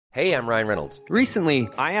Hey, I'm Ryan Reynolds. Recently,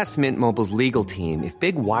 I asked Mint Mobile's legal team if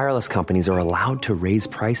big wireless companies are allowed to raise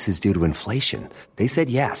prices due to inflation. They said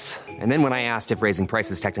yes. And then when I asked if raising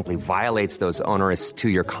prices technically violates those onerous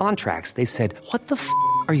two-year contracts, they said, "What the f***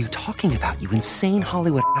 are you talking about, you insane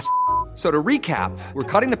Hollywood ass?" So to recap, we're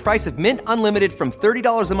cutting the price of Mint Unlimited from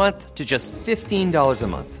 $30 a month to just $15 a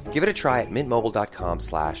month. Give it a try at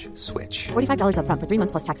mintmobile.com/switch. $45 up front for 3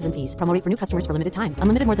 months plus taxes and fees. Promo rate for new customers for limited time.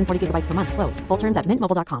 Unlimited more than 40 gigabytes per month. Slows full terms at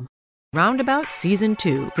mintmobile.com. Roundabout Season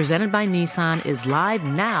 2, presented by Nissan, is live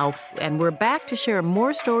now, and we're back to share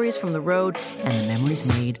more stories from the road and the memories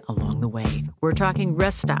made along the way. We're talking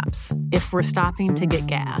rest stops, if we're stopping to get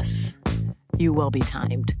gas. You will be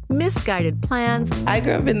timed. Misguided plans. I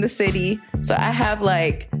grew up in the city, so I have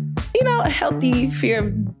a healthy fear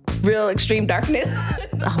of real extreme darkness.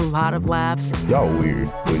 A lot of laughs. Y'all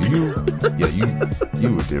weird, but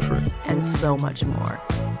you were different. And so much more.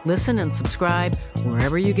 Listen and subscribe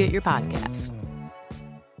wherever you get your podcasts.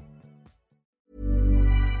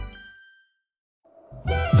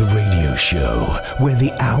 The radio show where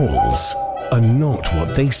the owls are not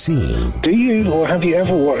what they seem. Do you or have you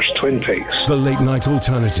ever watched Twin Peaks? The Late Night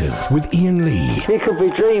Alternative with Iain Lee. We could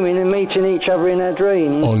be dreaming and meeting each other in our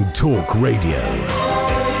dreams. On Talk Radio.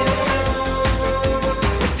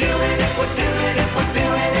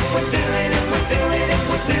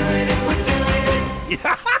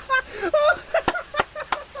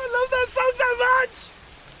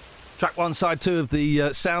 Track 1, side 2 of the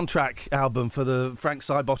soundtrack album for the Frank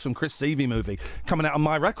Sidebottom, Chris Seavey movie, coming out on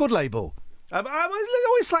my record label. I was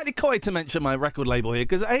always slightly coy to mention my record label here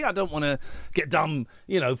because, A, I don't want to get dumb,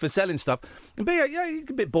 for selling stuff. And B,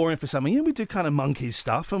 it's a bit boring for some of you. We do kind of Monkeys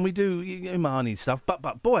stuff and we do Marnie stuff.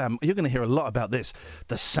 But boy, you're going to hear a lot about this.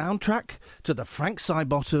 The soundtrack to the Frank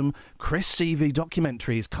Sidebottom, Chris Seavey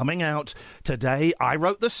documentary is coming out today. I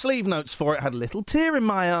wrote the sleeve notes for it, had a little tear in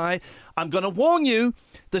my eye. I'm going to warn you,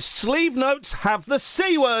 the sleeve notes have the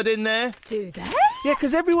C word in there. Do they? Yeah,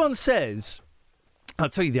 because everyone says... I'll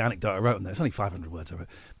tell you the anecdote I wrote on there. It's only 500 words I wrote.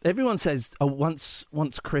 Everyone says, once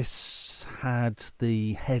Chris had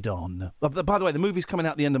the head on... By the way, the movie's coming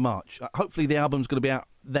out the end of March. Hopefully the album's going to be out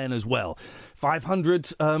then as well.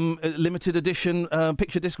 500 limited edition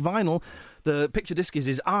picture disc vinyl. The picture disc is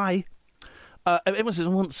his eye. Everyone says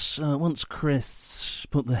once Chris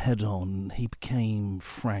put the head on, he became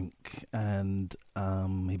Frank and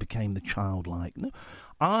he became the childlike. No,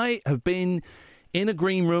 I have been... in a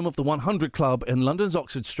green room of the 100 Club in London's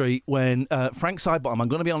Oxford Street when Frank Sidebottom, I'm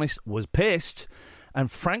going to be honest, was pissed,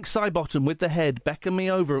 and Frank Sidebottom with the head beckoned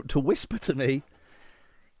me over to whisper to me,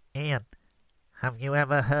 "Iain, have you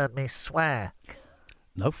ever heard me swear?"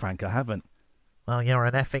 "No, Frank, I haven't." "Well, you're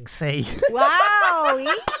an effing C." Wow!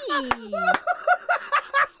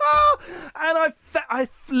 And I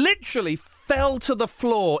literally fell to the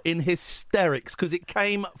floor in hysterics because it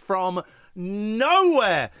came from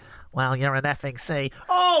nowhere. "Well, you're an effing C."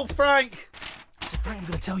 "Oh, Frank!" I said, "Frank, I'm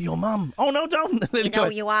going to tell your mum." "Oh, no, don't."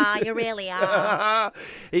 You are. You really are.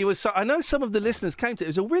 He was. I know some of the listeners came to it.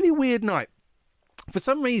 It was a really weird night. For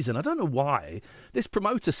some reason, I don't know why, this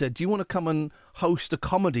promoter said, "Do you want to come and host a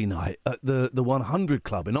comedy night at the 100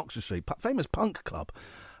 Club in Oxford Street, famous punk club?"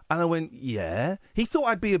 And I went, "Yeah." He thought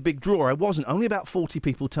I'd be a big draw. I wasn't. Only about 40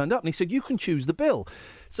 people turned up. And he said, "You can choose the bill."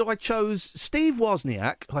 So I chose Steve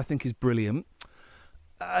Wozniak, who I think is brilliant.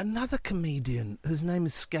 Another comedian whose name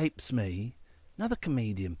escapes me. Another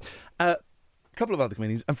comedian. A couple of other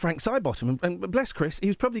comedians. And Frank Sidebottom. And bless Chris, he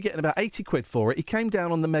was probably getting about 80 quid for it. He came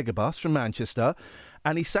down on the megabus from Manchester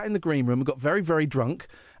and he sat in the green room and got very, very drunk.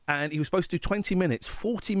 And he was supposed to do 20 minutes,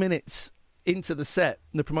 40 minutes into the set.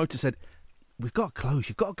 And the promoter said, "We've got to close.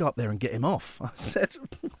 You've got to go up there and get him off." I said,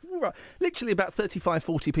 right. Literally about 35,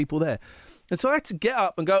 40 people there. And so I had to get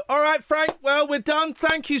up and go, "All right, Frank, well, we're done.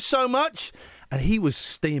 Thank you so much." And he was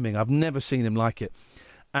steaming. I've never seen him like it.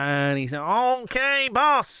 And he said, "OK,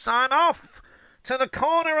 boss, I'm off to the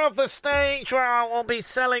corner of the stage where I will be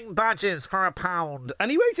selling badges for £1.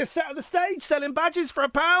 And he just sat on the stage selling badges for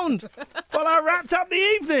 £1 while I wrapped up the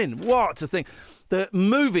evening. What a thing. The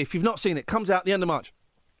movie, if you've not seen it, comes out at the end of March.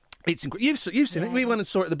 It's incredible. You've seen it. We went and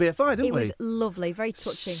saw it at the BFI, didn't we? It was lovely, very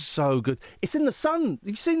touching. So good. It's in The Sun. Have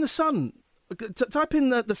you seen The Sun? Type in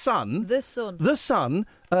the Sun. The Sun. The Sun,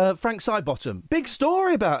 Frank Sidebottom. Big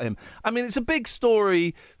story about him. I mean, it's a big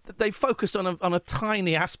story that they focused on a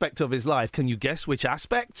tiny aspect of his life. Can you guess which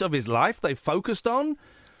aspects of his life they focused on?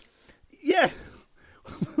 Yeah.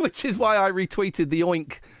 Which is why I retweeted the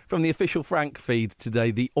Oink from the official Frank feed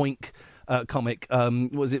today, the Oink comic.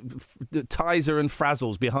 Was it Tizer and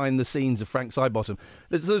Frazzles behind the scenes of Frank Sidebottom?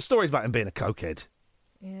 There's stories about him being a cokehead.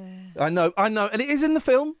 Yeah. I know, and it is in the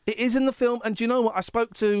film. It is in the film, and do you know what? I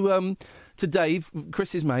spoke to Dave,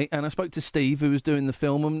 Chris's mate, and I spoke to Steve, who was doing the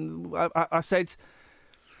film, and I said,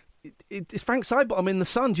 "It's Frank Sidebottom in the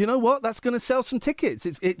sun." Do you know what? That's going to sell some tickets.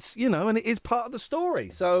 It's and it is part of the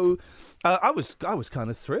story. So I was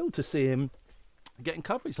kind of thrilled to see him getting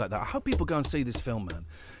coverage like that. I hope people go and see this film, man,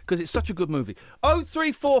 because it's such a good movie.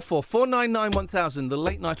 0344 499 1000, the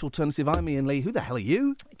late night alternative. I'm Iain Lee. Who the hell are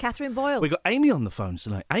you? Catherine Boyle. We got Amy on the phone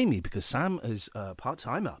tonight. Amy, because Sam is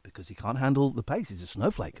part-timer because he can't handle the pace. He's a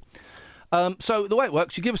snowflake. So the way it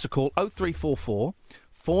works, you give us a call, 0344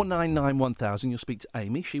 499 1000. You'll speak to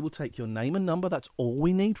Amy. She will take your name and number. That's all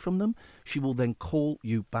we need from them. She will then call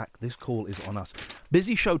you back. This call is on us.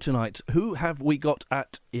 Busy show tonight. Who have we got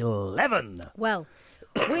at 11? Well,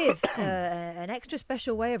 with an extra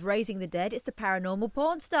special way of raising the dead, it's the Paranormal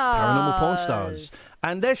Pornstars. Paranormal Pornstars.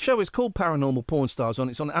 And their show is called Paranormal Pornstars.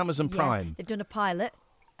 It's on Amazon Prime. They've done a pilot.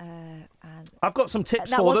 And I've got some tips for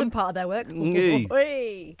them. That wasn't part of their work.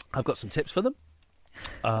 I've got some tips for them.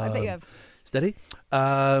 I bet you have. Steady.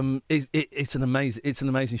 It's an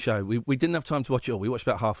amazing show. We didn't have time to watch it all. We watched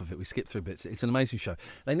about half of it. We skipped through bits. It's an amazing show.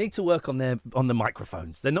 They need to work on the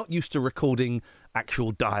microphones. They're not used to recording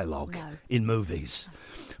actual dialogue in movies.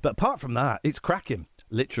 But apart from that, it's cracking.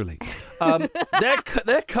 Literally,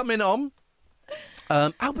 they're coming on.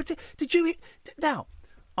 But did you now?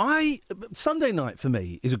 Sunday night for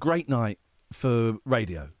me is a great night for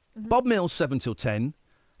radio. Mm-hmm. Bob Mills 7 till 10,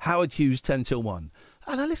 Howard Hughes 10 till 1.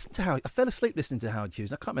 And I fell asleep listening to Howard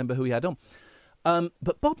Hughes. I can't remember who he had on.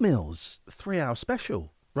 But Bob Mills, 3-hour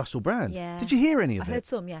special, Russell Brand. Yeah. Did you hear any of it? I heard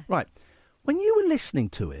some, yeah. Right. When you were listening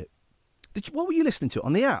to it, what were you listening to?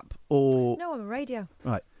 On the app? Or No, I'm on radio.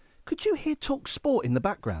 Right. Could you hear Talk Sport in the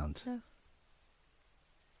background? No.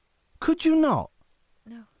 Could you not?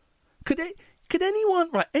 No. Could anyone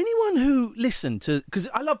who listened to... Because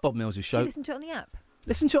I love Bob Mills' show. Did you listen to it on the app?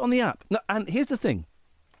 Listen to it on the app. No, and here's the thing.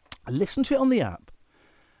 I listened to it on the app.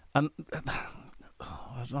 I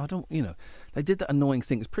don't, they did that annoying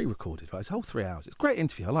thing. It's pre-recorded, right? It's a whole 3 hours. It's a great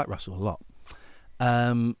interview. I like Russell a lot.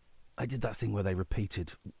 I did that thing where they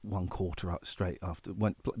repeated one quarter straight after,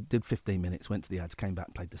 did 15 minutes, went to the ads, came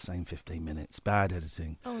back, played the same 15 minutes. Bad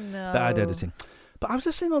editing. Oh, no. Bad editing. But I was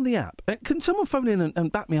listening on the app. Can someone phone in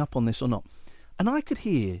and back me up on this or not? And I could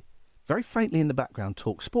hear very faintly in the background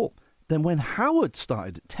Talk Sport. Then when Howard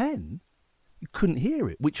started at 10, you couldn't hear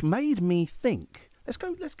it, which made me think... Let's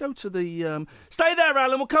go to the... Stay there,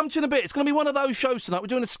 Alan. We'll come to you in a bit. It's going to be one of those shows tonight. We're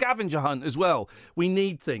doing a scavenger hunt as well. We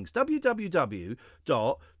need things. www.talkradio.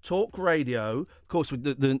 Of course,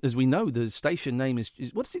 as we know, the station name is...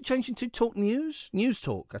 What is it changing to? Talk News? News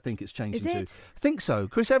Talk, I think it's changing to. Is it? I think so.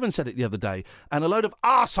 Chris Evans said it the other day. And a load of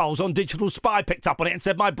arseholes on Digital Spy picked up on it and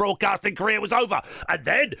said my broadcasting career was over. And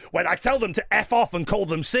then, when I tell them to F off and call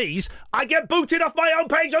them C's, I get booted off my own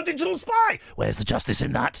page on Digital Spy. Where's the justice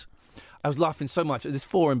in that? I was laughing so much. This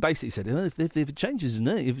forum basically said, if it changes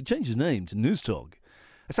his name to News Talk,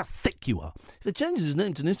 that's how thick you are. If it changes his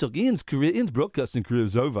name to News Talk, Ian's broadcasting career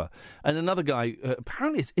is over. And another guy,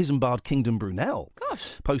 apparently it's Isambard Kingdom Brunel,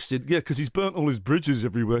 posted, because he's burnt all his bridges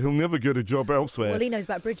everywhere. He'll never get a job elsewhere. Well, he knows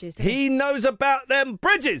about bridges, doesn't he? He knows about them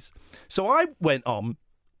bridges. So I went on.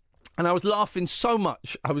 And I was laughing so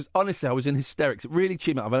much. I was in hysterics. It really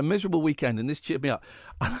cheered me up. I've had a miserable weekend, and this cheered me up.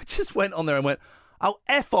 And I just went on there and went, "Oh,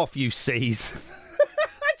 F off, you C's."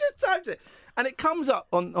 I just typed it. And it comes up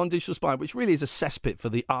on Digital Spy, which really is a cesspit for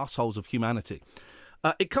the arseholes of humanity.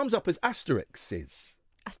 It comes up as asterisks.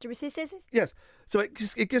 Asterisks? Yes. So it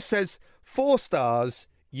just says 4 stars,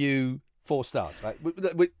 you 4 stars. Right?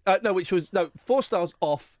 4 stars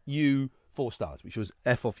off, you 4 stars, which was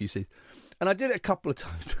F off, you C's. And I did it a couple of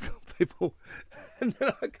times to people. And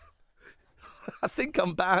then I think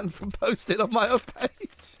I'm banned from posting on my own page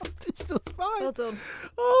on Digital Spy. Well done.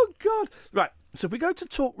 Oh, God. Right. So if we go to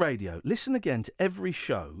Talk Radio, listen again to every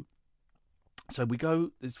show. So we go,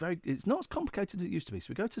 it's not as complicated as it used to be. So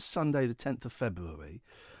we go to Sunday, the 10th of February.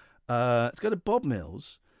 Let's go to Bob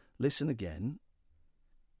Mills. Listen again.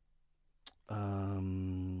 I've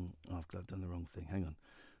done the wrong thing. Hang on.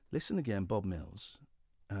 Listen again, Bob Mills.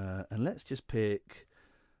 And let's just pick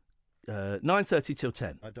 9:30 till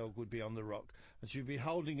 10. My dog would be on the rock, and she'd be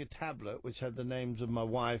holding a tablet which had the names of my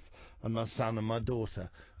wife and my son and my daughter.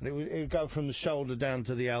 And it would go from the shoulder down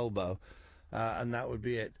to the elbow, and that would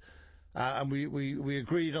be it. And we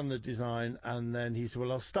agreed on the design, and then he said,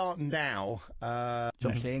 well, I'll start now.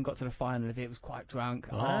 Actually, and got to the final of it, was quite drunk.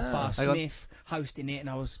 Arthur Smith hosting it, and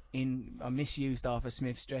I misused Arthur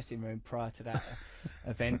Smith's dressing room prior to that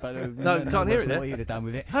event. But no, can't hear it there. What you'd have done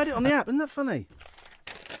with it. Heard it on the app, isn't that funny?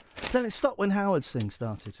 Then it stopped when Howard's thing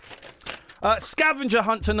started. Scavenger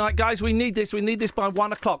hunt tonight, guys. We need this. We need this by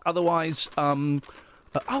 1 o'clock. Otherwise,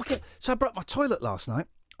 okay. So I broke my toilet last night.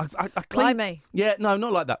 I cleaned. Blimey. Yeah, no,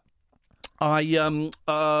 not like that. I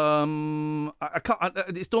can't.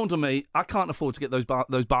 It's dawned on me. I can't afford to get those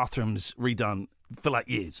bathrooms redone for like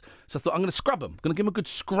years. So I thought I'm going to scrub them. I'm going to give them a good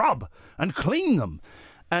scrub and clean them.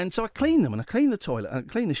 And so I cleaned them, and I cleaned the toilet, and I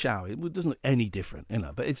cleaned the shower. It doesn't look any different,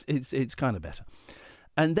 but it's kind of better.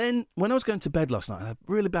 And then when I was going to bed last night, I had a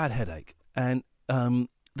really bad headache, and the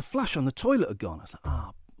flush on the toilet had gone. I was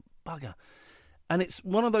like, bugger. And it's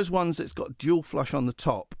one of those ones that's got dual flush on the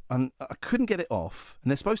top, and I couldn't get it off. And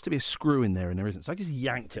there's supposed to be a screw in there, and there isn't. So I just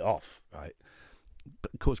yanked it off, right?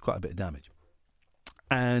 But it caused quite a bit of damage.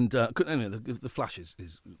 And the flush was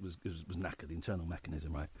knackered, the internal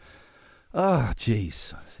mechanism, right? Oh,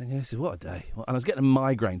 jeez. I was thinking, this is what a day. And I was getting a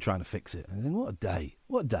migraine trying to fix it. And I think, what a day.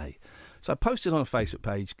 What a day. So I posted on a Facebook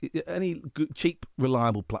page, any good, cheap,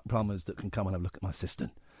 reliable plumbers that can come and have a look at my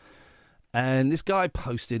cistern. And this guy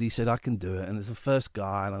posted, he said, I can do it. And it's the first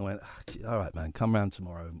guy, and I went, all right, man, come round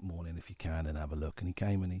tomorrow morning if you can and have a look. And he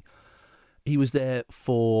came, and he was there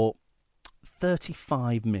for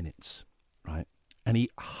 35 minutes, right? And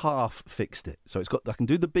he half fixed it. So I can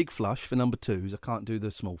do the big flush for number 2s. I can't do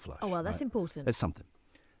the small flush. Oh, well, that's right? important. There's something.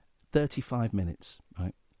 35 minutes,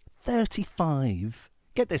 right? 35.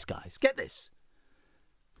 Get this, guys. Get this.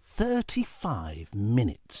 35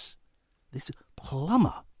 minutes. This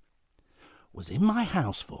plumber was in my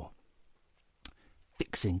house for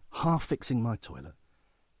half fixing my toilet.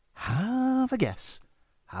 Have a guess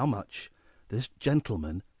how much this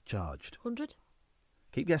gentleman charged. 100?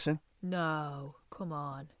 Keep guessing. No, come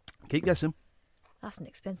on. Keep guessing. That's an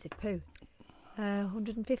expensive poo.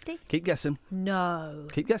 150? Keep guessing. No.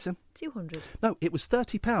 Keep guessing. 200. No, it was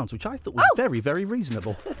 £30, which I thought was very, very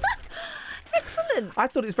reasonable. Excellent. I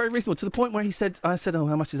thought it was very reasonable to the point where I said, oh,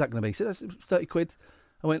 how much is that going to be? He said, "That's 30 quid.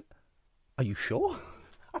 I went, are you sure?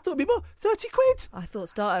 I thought it'd be more. 30 quid. I thought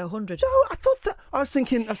start at 100. No, I thought that. I was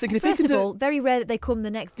thinking if he can do it. First of all, very rare that they come the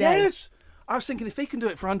next day. Yes. I was thinking if he can do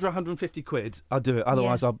it for under 150 quid, I'll do it.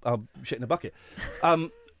 Otherwise, I'll shit in a bucket.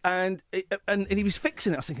 And he was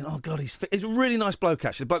fixing it. I was thinking, oh, God, he's a really nice bloke,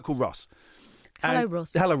 actually. A bloke called Ross. Hello,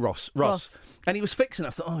 Ross. Hello, Ross. And he was fixing it.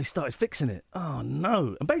 I thought, oh, he started fixing it. Oh,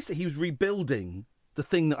 no. And basically, he was rebuilding the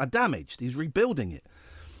thing that I damaged. He was rebuilding it.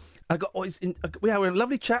 We had a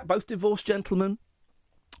lovely chat, both divorced gentlemen.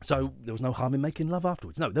 So there was no harm in making love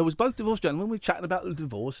afterwards. No, there was both divorced gentlemen. We were chatting about the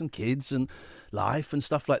divorce and kids and life and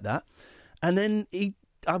stuff like that. And then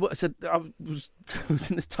I was in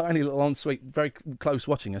this tiny little ensuite, very close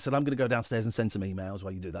watching. I said, I'm going to go downstairs and send some emails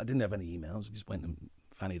while you do that. I didn't have any emails. I just went and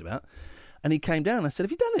fannied about. And he came down. I said,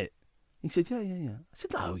 have you done it? He said, yeah. I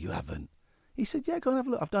said, no, you haven't. He said, yeah, go and have a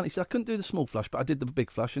look. I've done it. He said, I couldn't do the small flush, but I did the big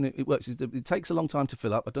flush, and it works. It takes a long time to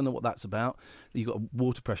fill up. I don't know what that's about. You've got a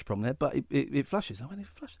water pressure problem there, but it flushes. I went, it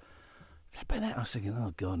flushed. Flipping out. I was thinking,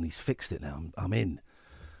 oh, God, and he's fixed it now. I'm in.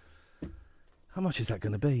 How much is that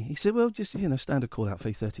going to be? He said, well, just, standard call-out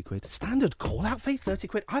fee, 30 quid. Standard call-out fee, 30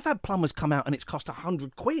 quid? I've had plumbers come out and it's cost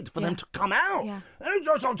 100 quid for them to come out. Yeah.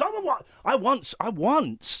 Just on top of what? I once,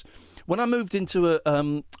 when I moved into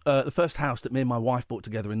the first house that me and my wife bought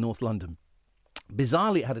together in North London,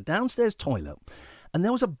 bizarrely it had a downstairs toilet and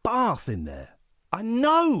there was a bath in there. I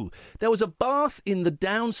know there was a bath in the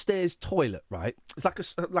downstairs toilet, right? It's like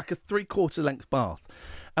a 3/4 length bath.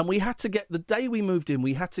 And we had to the day we moved in,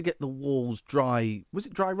 we had to get the walls dry. Was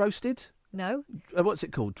it dry roasted? No. What's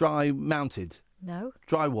it called? Dry mounted? No.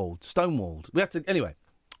 Dry walled, stone walled. We had to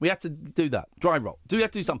do that. Dry roll. We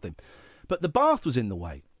had to do something. But the bath was in the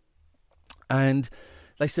way. And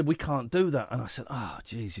they said, we can't do that. And I said, oh,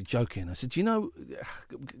 geez, you're joking. I said,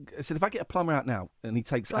 I said, if I get a plumber out now and he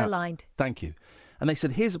takes Dry lined. Thank you. And they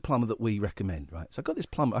said, here's a plumber that we recommend, right? So I got this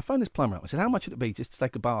plumber. I phoned this plumber out. I said, how much would it be just to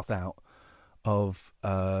take a bath out of...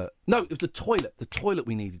 no, it was the toilet. The toilet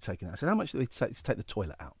we needed taken out. I said, how much would it be to take the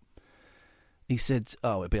toilet out? He said,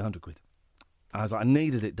 oh, it'd be 100 quid. I was like, I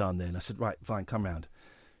needed it done then. I said, right, fine, come round.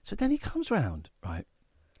 So then he comes round, right?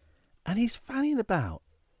 And he's fanning about.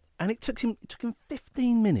 And it took him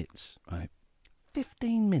 15 minutes, right?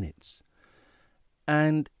 15 minutes.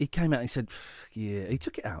 And he came out and he said, yeah. He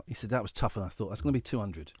took it out. He said, that was tough. And I thought, that's going to be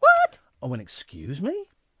 200. What? I went, excuse me?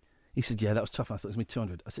 He said, yeah, that was tough. And I thought it was going to be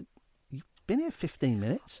 200. I said, you've been here 15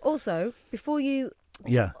 minutes? Also, before you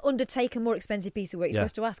undertake a more expensive piece of work, you're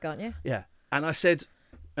supposed to ask, aren't you? Yeah. And I said,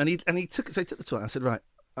 and he took it. So he took the toilet. I said, right.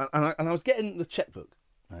 And I was getting the checkbook,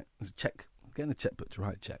 right? It was a check. Getting a checkbook to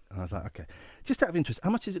write a check. And I was like, okay. Just out of interest, how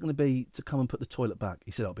much is it going to be to come and put the toilet back?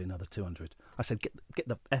 He said, it'll be another 200. I said, get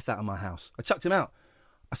the F out of my house. I chucked him out.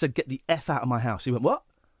 I said, get the F out of my house. He went, what?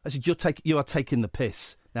 I said, you are taking the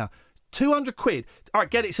piss. Now, 200 quid. All right,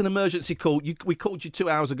 get it. It's an emergency call. We called you 2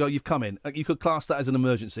 hours ago. You've come in. You could class that as an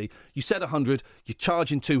emergency. You said 100. You're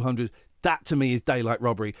charging 200. That, to me, is daylight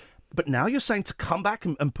robbery. But now you're saying to come back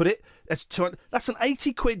and put it... That's an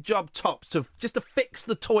 80 quid job tops just to fix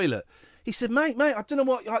the toilet. He said, mate, I don't know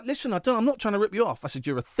what... Listen, I'm not trying to rip you off. I said,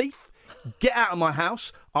 you're a thief. Get out of my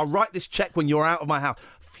house. I'll write this cheque when you're out of my house.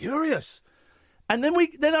 Furious. And then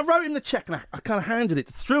I wrote him the cheque and I kind of handed it,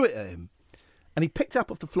 threw it at him. And he picked it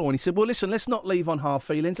up off the floor and he said, well, listen, let's not leave on hard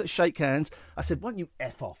feelings. Let's shake hands. I said, why don't you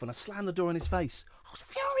F off? And I slammed the door in his face. I was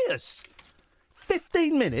furious.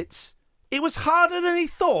 15 minutes. It was harder than he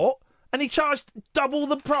thought. And he charged double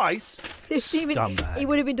the price. 15 minutes. He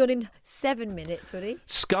would have been done in 7 minutes, would he?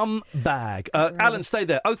 Scumbag. Alan, stay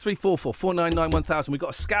there. 0344 499 1000. We've got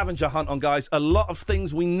a scavenger hunt on, guys. A lot of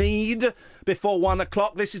things we need before 1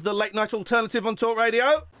 o'clock. This is the Late Night Alternative on Talk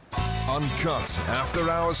Radio. Uncut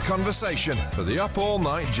after-hours conversation for the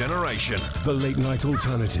up-all-night generation. The Late Night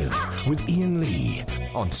Alternative with Iain Lee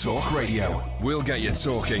on Talk Radio. We'll get you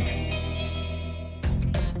talking.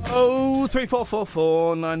 0344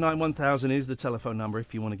 499 1000 is the telephone number.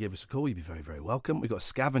 If you want to give us a call, you'd be very, very welcome. We've got a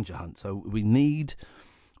scavenger hunt, so we need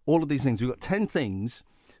all of these things. We've got 10 things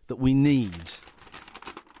that we need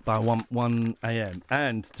by 1 a.m.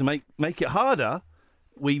 And to make it harder,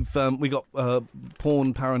 we got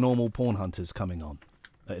paranormal porn hunters coming on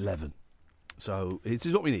at 11. So this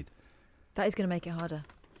is what we need. That is going to make it harder.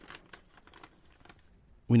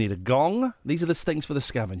 We need a gong. These are the things for the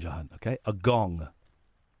scavenger hunt, okay? A gong.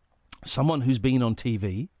 Someone who's been on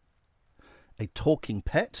TV, a talking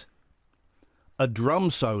pet, a drum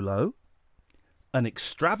solo, an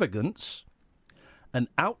extravagance, an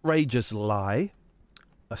outrageous lie,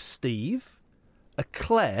 a Steve, a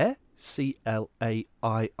Claire, Claire, a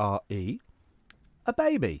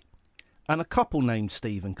baby, and a couple named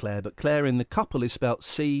Steve and Claire, but Claire in the couple is spelt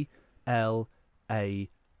Clare.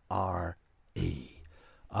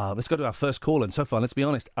 Let's go to our first caller, and so far, let's be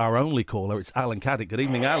honest, our only caller, it's Alan Caddick. Good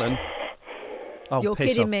evening, Alan. Oh, you're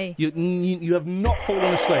kidding me. You have not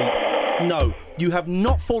fallen asleep. No, you have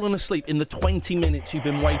not fallen asleep in the 20 minutes you've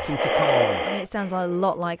been waiting to come on. I mean, it sounds a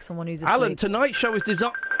lot like someone who's asleep. Alan, tonight's show is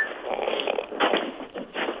designed...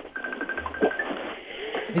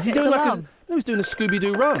 Is he doing No, he's doing a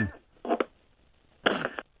Scooby-Doo run.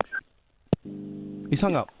 He's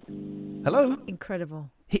hung up. Hello?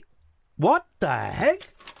 Incredible. What the heck?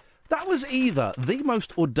 That was either the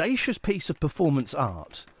most audacious piece of performance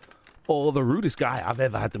art or the rudest guy I've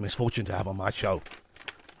ever had the misfortune to have on my show.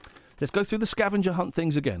 Let's go through the scavenger hunt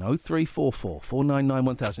things again. 0344 499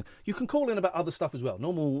 1000. You can call in about other stuff as well.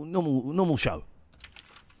 Normal show.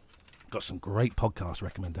 Got some great podcast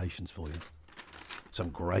recommendations for you. Some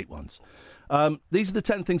great ones. These are the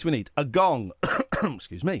 10 things we need. A gong.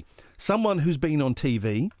 Excuse me. Someone who's been on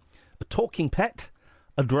TV. A talking pet.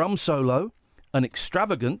 A drum solo. An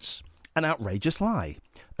extravagance. An outrageous lie.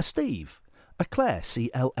 A Steve. A Claire.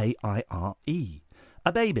 Claire.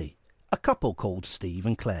 A baby. A couple called Steve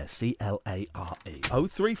and Claire. Clare.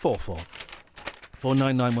 0344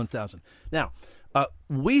 499 1000. Now,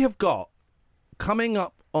 we have got coming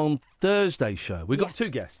up on Thursday's show. We've got two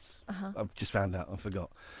guests. I've just found out. I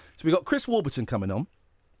forgot. So we've got Chris Warburton coming on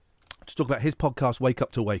to talk about his podcast, Wake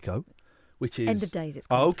Up to Waco, which is... End of Days, it's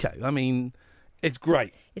called. Okay. I mean, it's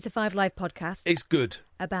great. It's a 5 Live podcast. It's good.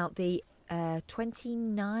 About the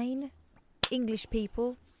 29 English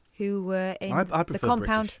people who were in the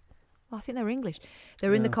compound. British. Well, I think they were English. They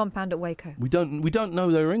were in the compound at Waco. We don't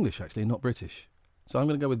know they were English, actually, not British. So I'm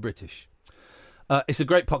going to go with British. It's a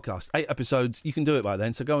great podcast. 8 episodes. You can do it by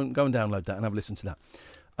then, so go and download that and have a listen to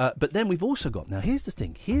that. But then we've also got... Now, here's the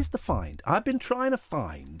thing. Here's the find. I've been trying to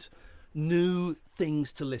find new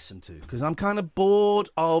things to listen to because I'm kind of bored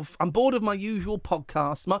of... I'm bored of my usual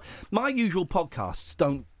podcasts. My usual podcasts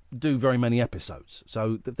don't do very many episodes.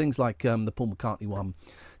 So the things like the Paul McCartney one,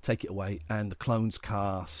 Take It Away, and the Clones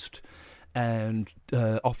Cast... and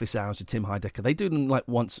Office Hours with Tim Heidecker. They do them like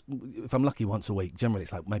once, if I'm lucky, once a week. Generally,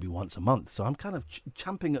 it's like maybe once a month. So I'm kind of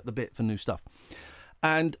champing at the bit for new stuff.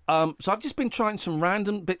 And so I've just been trying some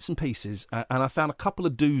random bits and pieces, and I found a couple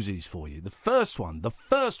of doozies for you. The first one,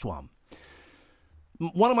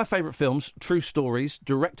 one of my favourite films, True Stories,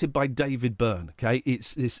 directed by David Byrne. Okay,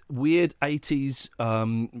 it's this weird 80s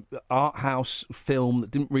art house film that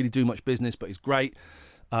didn't really do much business, but it's great.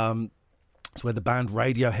 It's where the band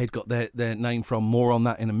Radiohead got their name from. More on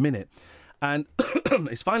that in a minute. And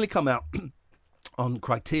it's finally come out on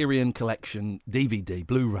Criterion Collection, DVD,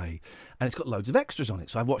 Blu-ray, and it's got loads of extras on it.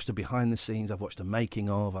 So I've watched the behind the scenes, I've watched the making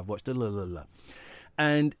of, I've watched the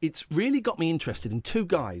And it's really got me interested in two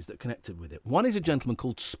guys that connected with it. One is a gentleman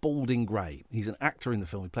called Spalding Gray. He's an actor in the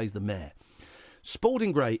film. He plays the mayor.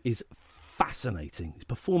 Spalding Gray is fascinating. He's a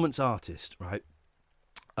performance artist, right?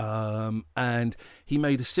 And he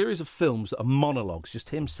made a series of films that are monologues, just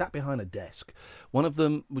him sat behind a desk. One of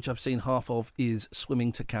them, which I've seen half of, is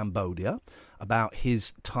Swimming to Cambodia, about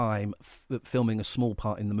his time filming a small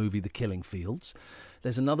part in the movie The Killing Fields.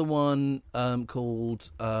 There's another one called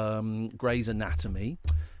Grey's Anatomy,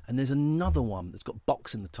 and there's another one that's got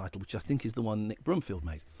Box in the title, which I think is the one Nick Broomfield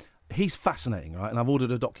made. He's fascinating, right? And I've ordered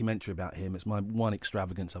a documentary about him. It's my one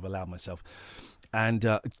extravagance I've allowed myself. And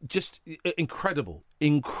just incredible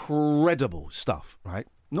stuff, right?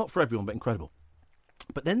 Not for everyone, but incredible.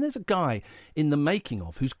 But then there's a guy in the making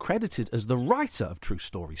of who's credited as the writer of True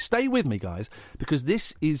Stories. Stay with me, guys, because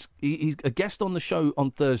he's a guest on the show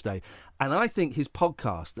on Thursday, and I think his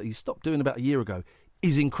podcast that he stopped doing about a year ago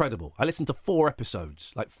is incredible. I listened to 4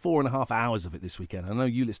 episodes, like 4.5 hours of it this weekend. I know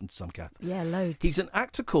you listened to some, Kath. Yeah, loads. He's an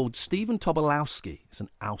actor called Stephen Tobolowsky. It's an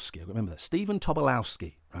Owski. I remember that. Stephen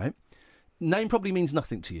Tobolowsky, right? Name probably means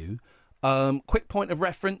nothing to you. Quick point of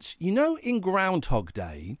reference. You know in Groundhog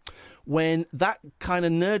Day, when that kind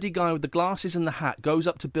of nerdy guy with the glasses and the hat goes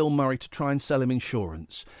up to Bill Murray to try and sell him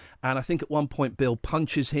insurance, and I think at one point Bill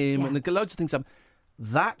punches him, and loads of things happen.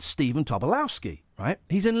 That's Stephen Tobolowsky, right?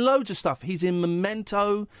 He's in loads of stuff. He's in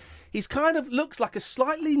Memento. He's kind of looks like a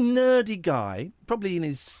slightly nerdy guy, probably in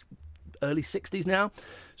his early 60s now.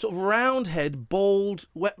 Sort of round head, bald,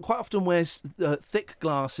 quite often wears thick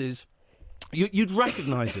glasses. You'd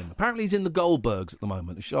recognise him. Apparently he's in the Goldbergs at the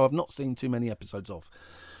moment, a show I've not seen too many episodes of.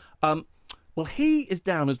 Well, he is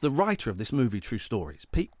down as the writer of this movie, True Stories.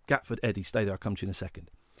 Pete Gatford, Eddie, stay there, I'll come to you in a second.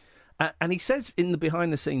 And he says in the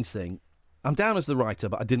behind-the-scenes thing, I'm down as the writer,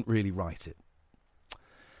 but I didn't really write it.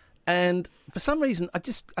 And for some reason, I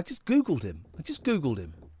just Googled him. I just Googled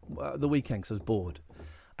him the weekend because I was bored.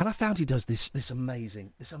 And I found he does this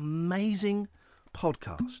amazing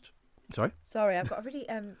podcast. Sorry, I've got a really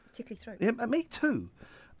tickly throat. Yeah, me too.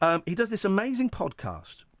 He does this amazing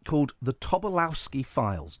podcast called The Tobolowsky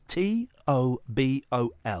Files. TOBOL.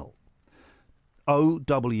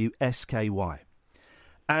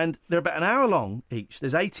 And they're about an hour long each.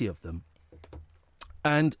 There's 80 of them.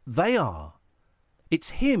 And it's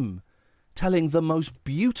him telling the most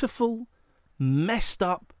beautiful, messed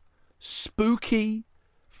up, spooky,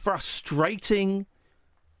 frustrating,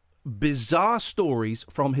 bizarre stories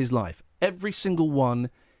from his life. Every single one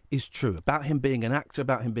is true. About him being an actor,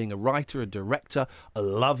 about him being a writer, a director, a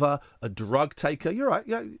lover, a drug taker. You're right.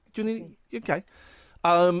 Yeah, okay.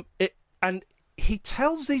 And he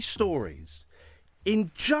tells these stories in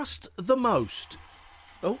just the most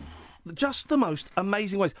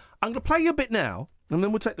amazing ways. I'm going to play you a bit now, and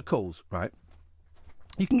then we'll take the calls, right?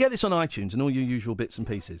 You can get this on iTunes and all your usual bits and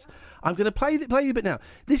pieces. I'm going to play you a bit now.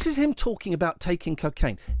 This is him talking about taking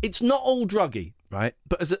cocaine. It's not all druggy, right?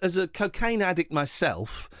 But as a cocaine addict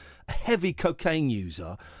myself, a heavy cocaine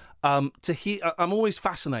user, I'm always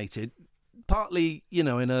fascinated, partly, in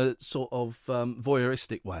a sort of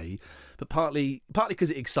voyeuristic way, but partly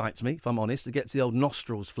because it excites me, if I'm honest. It gets the old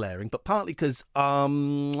nostrils flaring, but partly because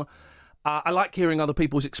I like hearing other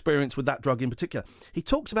people's experience with that drug in particular. He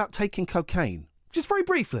talks about taking cocaine, just very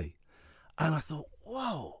briefly. And I thought,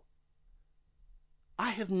 whoa, I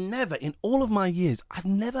have never, in all of my years, I've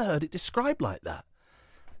never heard it described like that.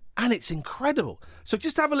 And it's incredible. So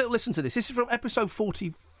just have a little listen to this. This is from episode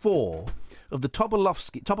 44 of the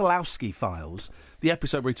Tobolowsky Files, the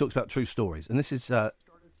episode where he talks about true stories. And this is... started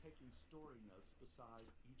taking story notes beside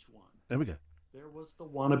each one. There we go. There was the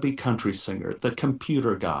wannabe country singer, the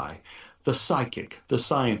computer guy, the psychic, the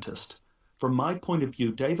scientist. From my point of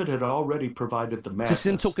view, David had already provided the madness. This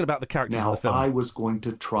is him talking about the characters in the film. Now I was going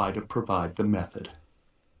to try to provide the method.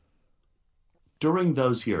 During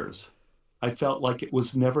those years, I felt like it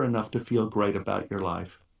was never enough to feel great about your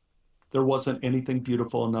life. There wasn't anything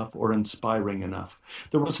beautiful enough or inspiring enough.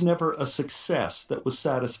 There was never a success that was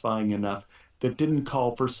satisfying enough that didn't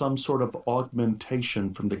call for some sort of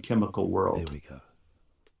augmentation from the chemical world. There we go.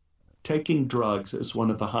 Taking drugs is one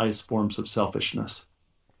of the highest forms of selfishness.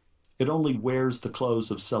 It only wears the clothes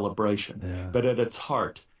of celebration, but at its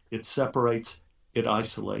heart, it separates, it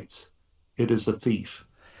isolates. It is a thief.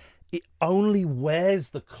 It only wears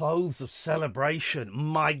the clothes of celebration.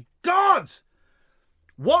 My God!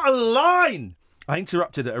 What a line! I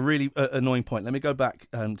interrupted at a really annoying point. Let me go back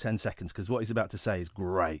 10 seconds, because what he's about to say is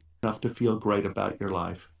great. Enough to feel great about your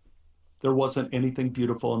life. There wasn't anything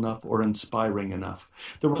beautiful enough or inspiring enough.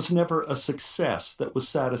 There was never a success that was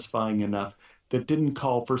satisfying enough that didn't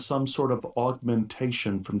call for some sort of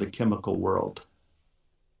augmentation from the chemical world.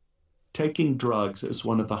 Taking drugs is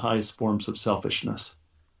one of the highest forms of selfishness.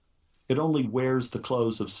 It only wears the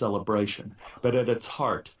clothes of celebration, but at its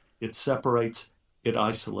heart, it separates, it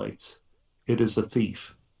isolates. It is a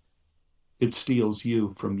thief. It steals you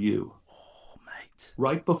from you. Oh, mate.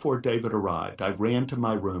 Right before David arrived, I ran to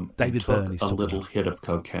my room and took a little hit of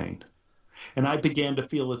cocaine. And I began to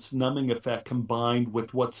feel its numbing effect combined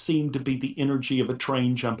with what seemed to be the energy of a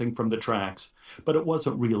train jumping from the tracks. But it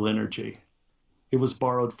wasn't real energy. It was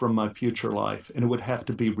borrowed from my future life, and it would have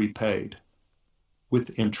to be repaid.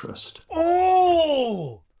 With interest.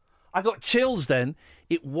 Oh! I got chills then.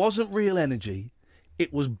 It wasn't real energy.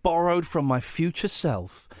 It was borrowed from my future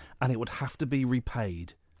self, and it would have to be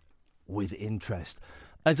repaid with interest.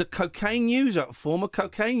 As a cocaine user, a former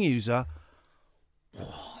cocaine user,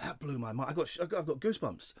 that blew my mind. I've got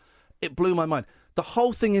goosebumps. It blew my mind. The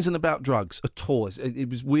whole thing isn't about drugs at all. It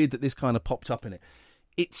was weird that this kind of popped up in it.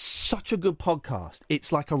 It's such a good podcast.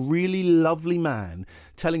 It's like a really lovely man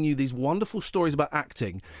telling you these wonderful stories about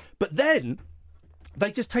acting. But then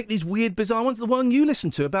they just take these weird, bizarre ones. The one you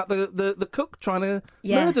listened to about the cook trying to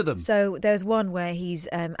murder them. So there's one where he's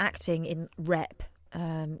acting in Rep,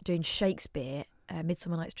 doing Shakespeare,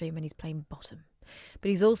 Midsummer Night's Dream, and he's playing Bottom. But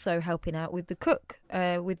he's also helping out with the cook,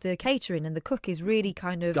 with the catering, and the cook is really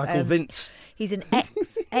kind of... Guy called Vince. He's an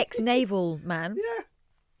ex-naval man. Yeah.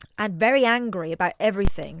 And very angry about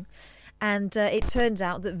everything. And it turns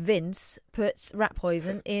out that Vince puts rat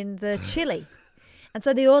poison in the chili. And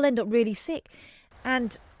so they all end up really sick.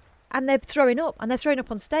 And they're throwing up. And they're throwing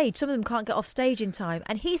up on stage. Some of them can't get off stage in time.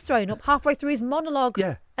 And he's throwing up halfway through his monologue.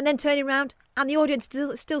 Yeah. And then turning around. And the audience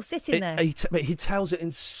still sitting there. But he tells it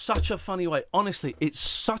in such a funny way. Honestly, it's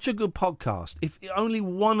such a good podcast. If only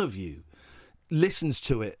one of you listens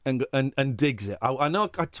to it and digs it. I know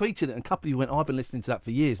I tweeted it and a couple of you went, I've been listening to that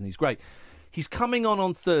for years and he's great. He's coming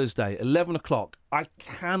on Thursday, 11 o'clock. I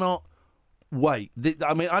cannot wait.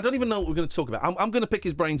 I mean, I don't even know what we're going to talk about. I'm going to pick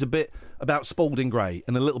his brains a bit about Spalding Gray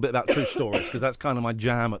and a little bit about true stories because that's kind of my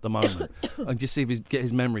jam at the moment. And just see if he get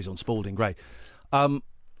his memories on Spalding Gray.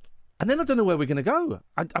 And then I don't know where we're going to go.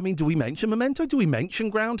 I mean, do we mention Memento? Do we mention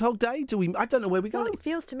Groundhog Day? I don't know where we go. Well, it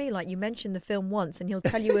feels to me like you mentioned the film once and he'll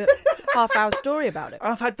tell you a half-hour story about it.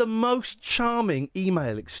 I've had the most charming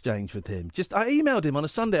email exchange with him. I emailed him on a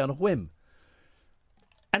Sunday on a whim.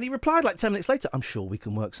 And he replied like 10 minutes later, I'm sure we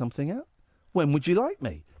can work something out. When would you like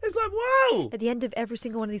me? It's like, whoa! At the end of every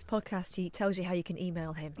single one of these podcasts, he tells you how you can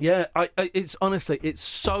email him. Yeah, it's honestly, it's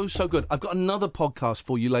so good. I've got another podcast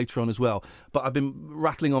for you later on as well, but I've been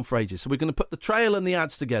rattling on for ages. So we're going to put the trail and the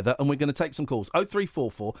ads together, and we're going to take some calls.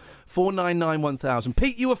 0344 499 1000.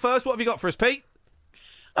 Pete, you were first. What have you got for us, Pete?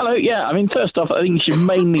 Hello, yeah. I mean, first off, I think you should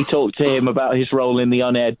mainly talk to him about his role in the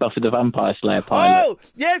unaired Buffy the Vampire Slayer pilot. Oh,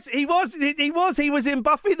 yes, he was. He was in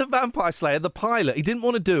Buffy the Vampire Slayer, the pilot. He didn't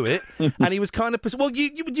want to do it, and he was kind of... Well, do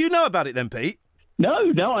you know about it then, Pete?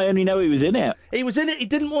 No, I only know he was in it. He was in it, he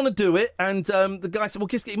didn't want to do it, and the guy said, well,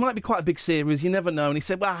 it might be quite a big series, you never know. And he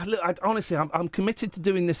said, well, look, honestly, I'm committed to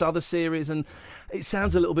doing this other series, and it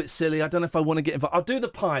sounds a little bit silly, I don't know if I want to get involved. I'll do the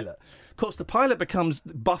pilot. Of course, the pilot becomes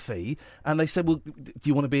Buffy, and they said, well, do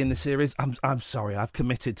you want to be in this series? I'm sorry, I've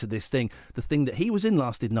committed to this thing. The thing that he was in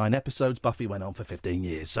lasted 9 episodes, Buffy went on for 15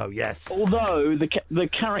 years, so yes. Although, the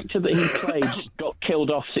character that he played got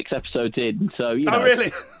killed off 6 episodes in, so, you know. Oh,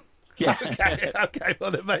 really? Yeah. Okay. Well,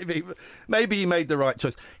 then maybe he made the right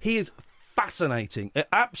choice. He is fascinating,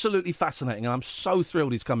 absolutely fascinating, and I'm so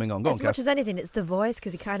thrilled he's coming on. Go as much as anything, it's the voice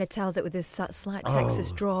because he kind of tells it with his slight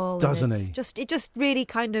Texas drawl. Doesn't he? It just really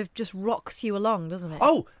kind of just rocks you along, doesn't it?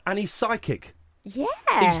 Oh, and he's psychic. Yeah,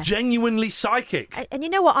 he's genuinely psychic. And you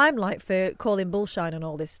know what I'm like for calling bullshine and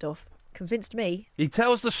all this stuff. Convinced me. He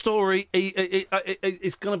tells the story.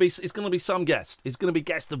 It's going to be some guest. It's going to be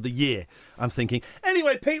guest of the year, I'm thinking.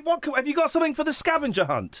 Anyway, Pete, have you got something for the scavenger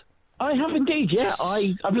hunt? I have indeed, yeah.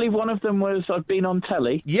 Yes. I believe one of them was I've been on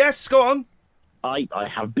telly. Yes, go on. I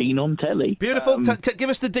have been on telly. Beautiful. Give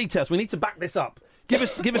us the details. We need to back this up. Give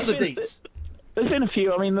us the deets. There's been a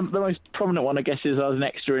few. I mean, the most prominent one, I guess, is I was an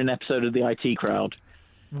extra in an episode of the IT Crowd.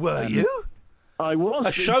 Were you? I was.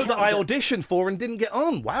 A show that I auditioned for and didn't get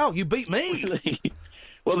on. Wow, you beat me.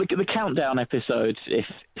 Well, the Countdown episodes, if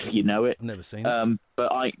you know it. I've never seen it.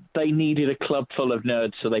 But they needed a club full of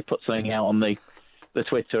nerds, so they put something out on the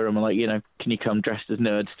Twitter and were like, can you come dressed as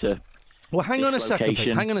nerds to Well, hang on a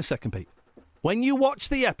second, Pete. When you watch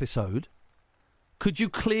the episode, could you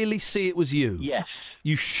clearly see it was you? Yes.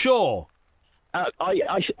 You sure? I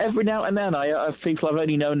every now and then, I have people I've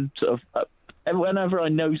only known sort of... whenever I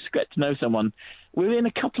get to know someone, within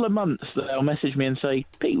a couple of months, they'll message me and say,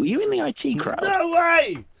 Pete, were you in the IT Crowd? No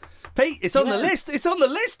way! Pete, it's on the list. It's on the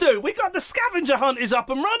list, dude. We got the scavenger hunt is up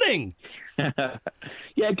and running.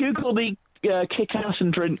 Yeah, Google the kick-ass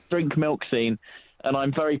and drink milk scene, and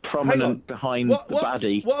I'm very prominent behind the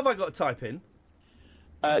baddie. What have I got to type in?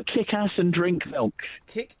 Kick-ass and drink milk.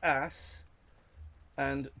 Kick-ass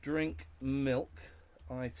and drink milk.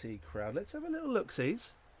 IT crowd. Let's have a little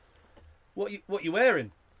look-sees. What you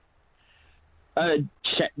wearing?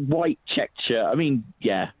 White checked shirt. I mean,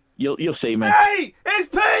 yeah, you'll see me. Hey, it's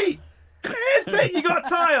Pete. It's Pete. You got a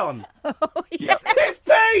tie on. Oh, yes. It's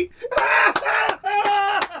Pete.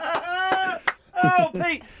 Oh,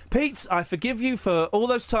 Pete. Pete, I forgive you for all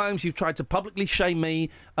those times you've tried to publicly shame me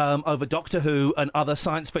over Doctor Who and other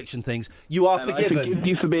science fiction things. You are forgiven. I forgive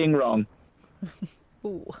you for being wrong.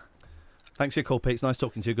 Ooh. Thanks for your call, Pete. It's nice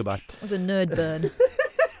talking to you. Goodbye. That was a nerd burn.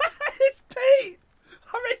 It's Pete.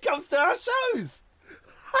 He comes to our shows.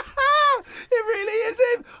 It really is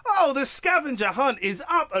him. Oh, the scavenger hunt is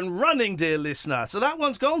up and running, dear listener. So that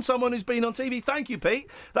one's gone. Someone who's been on TV. Thank you, Pete.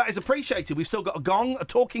 That is appreciated. We've still got a gong, a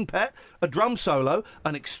talking pet, a drum solo,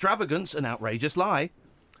 an extravagance, an outrageous lie,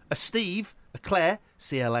 a Steve, a Claire,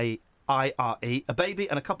 CLAIRE, a baby,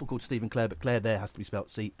 and a couple called Steve and Claire, but Claire there has to be spelled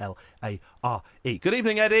CLARE. Good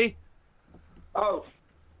evening, Eddie. Oh.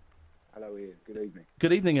 Hello, Ian. Good evening.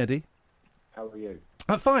 Good evening, Eddie. How are you?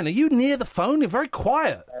 I'm fine. Are you near the phone? You're very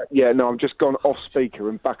quiet. Yeah, no, I'm just gone off speaker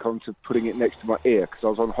and back onto putting it next to my ear because I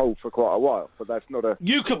was on hold for quite a while, but that's not a...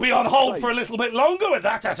 You could be on hold for a little bit longer with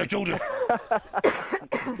that attitude.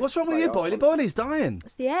 What's wrong with you, Boily? Boily's dying.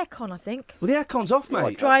 It's the aircon, I think. Well, the aircon's off, mate.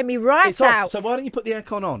 It's drying me right It's off, out. so why don't you put the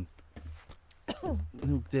aircon on? Oh,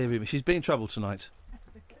 dear me. She's being trouble tonight.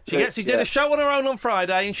 She did a show on her own on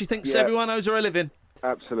Friday and she thinks everyone owes her a living.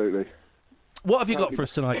 Absolutely. What have you got for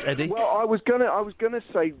us tonight, Eddie? Well, I was gonna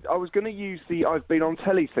use the I've been on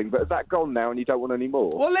telly thing, but is that gone now and you don't want any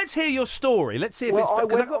more? Well, let's hear your story. Let's see if it's... Do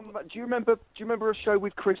you remember a show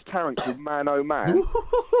with Chris Tarrant called Man Oh Man?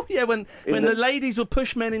 Yeah, when the ladies would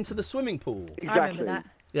push men into the swimming pool. Exactly. I remember that.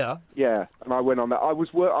 Yeah. Yeah, and I went on that. I was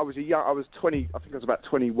 20. I think I was about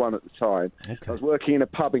 21 at the time. Okay. I was working in a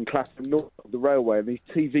pub in Clapham North of the railway, and these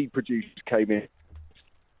TV producers came in,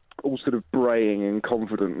 all sort of braying and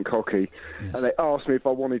confident and cocky, and they asked me if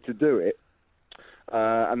I wanted to do it,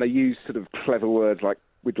 and they used sort of clever words like,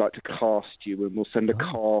 we'd like to cast you and we'll send a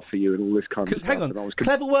car for you and all this kind of stuff. Hang on, and I was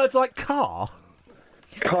clever words like car?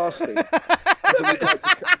 Casting.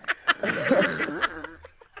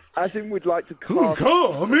 As in we'd like to cast...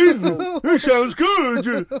 car, I'm in! It sounds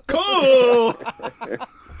good! Car!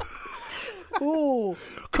 Ooh.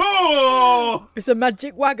 Car! It's a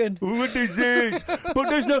magic wagon. What is this? But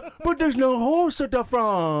there's no horse at the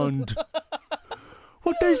front.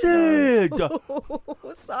 What is it?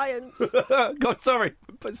 Science. God, sorry.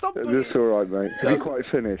 But stop. That's all right, mate. Have you quite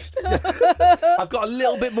finished? I've got a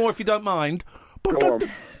little bit more if you don't mind. But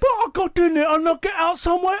I got in it and I'll get out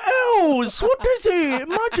somewhere else. What is it?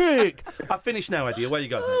 Magic. I've finished now, Eddie. Away you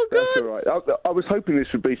go. Oh, that's all right. I was hoping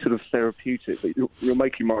this would be sort of therapeutic, but you're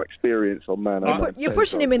making my experience on Man. You're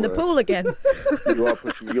pushing him in the pool again. You are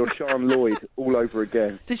pushing me. You're Sean Lloyd all over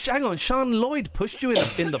again. Hang on, Sean Lloyd pushed you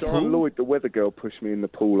in the pool? Sean Lloyd, the weather girl, pushed me in the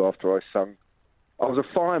pool after I sung. I was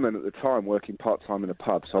a fireman at the time, working part-time in a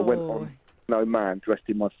pub, so I went on No Man dressed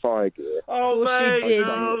in my fire gear. Oh, mate, did.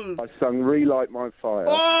 I sung Relight My Fire.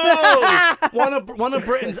 Oh! one of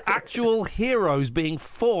Britain's actual heroes being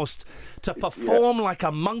forced to perform like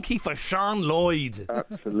a monkey for Sean Lloyd.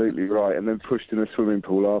 Absolutely right, and then pushed in a swimming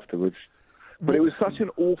pool afterwards. But it was such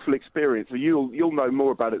an awful experience. You'll know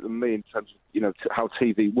more about it than me in terms of how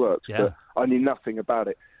TV works. Yeah. But I knew nothing about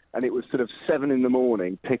it, and it was sort of 7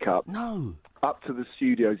 a.m. pick up. No. Up to the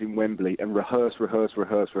studios in Wembley and rehearse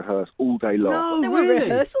all day long. No, there were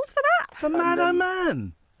rehearsals for that? For Man Oh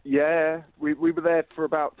Man? Yeah, we were there for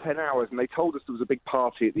about 10 hours, and they told us there was a big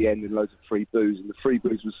party at the end and loads of free booze, and the free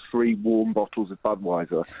booze was 3 warm bottles of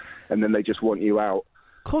Budweiser, and then they just want you out.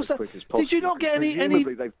 Of course. As quick as Did you not get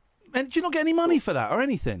any? And did you not get any money for that or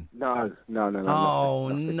anything? No. Oh,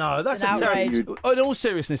 no. That's a terrible... In all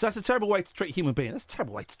seriousness, that's a terrible way to treat a human being. That's a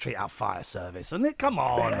terrible way to treat our fire service, isn't it? Come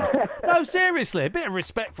on. No, seriously. A bit of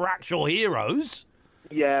respect for actual heroes.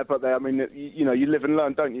 Yeah, but you live and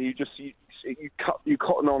learn, don't you? You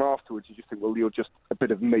cotton on afterwards. You just think, well, you're just a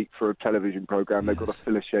bit of meat for a television programme. They've got to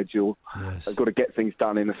fill a schedule. Yes. They've got to get things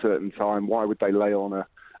done in a certain time. Why would they lay on a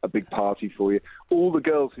big party for you? All the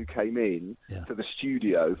girls who came in to the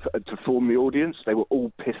studio to form the audience, they were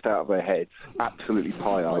all pissed out of their heads, absolutely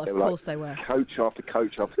pie-eyed. Well, they of were course they were. Coach after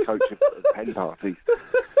coach after coach of hen parties.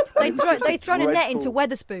 They'd thrown a net into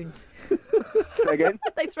Weatherspoons. Say again?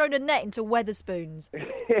 They'd thrown a net into Weatherspoons.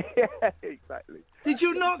 Yeah, exactly. Did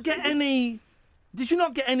you not get any Did you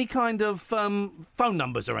not get any kind of phone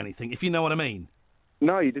numbers or anything, if you know what I mean?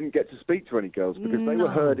 No, you didn't get to speak to any girls because they were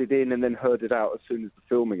herded in and then herded out as soon as the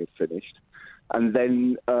filming had finished. And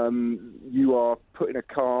then you are put in a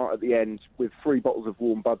car at the end with 3 bottles of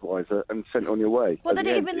warm Budweiser and sent on your way. Well, they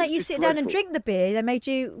didn't even let you sit down and drink the beer. They made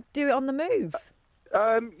you do it on the move.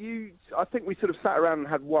 I think we sort of sat around and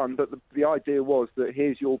had one, but the idea was that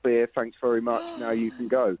here's your beer, thanks very much. Now you can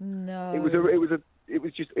go. No, it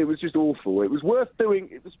was just awful. It was worth doing.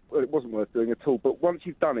 It wasn't worth doing at all. But once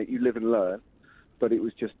you've done it, you live and learn. But it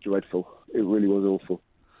was just dreadful. It really was awful.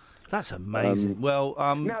 That's amazing. Now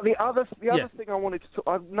the other thing I wanted to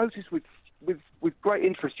I've noticed with great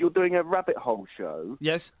interest, you're doing a rabbit hole show.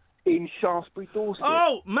 Yes. In Shaftesbury, Dorset.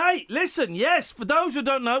 Oh, mate, listen, yes, for those who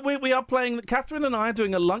don't know, we are playing, Catherine and I are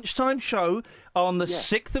doing a lunchtime show on the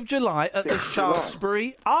 6th of July at the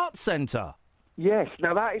Shaftesbury Arts Centre. Yes,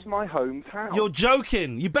 now that is my hometown. You're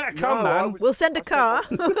joking. You better come, man. We'll send a car.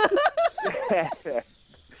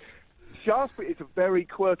 Shaftesbury is a very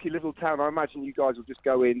quirky little town. I imagine you guys will just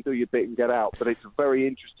go in, do your bit and get out, but it's a very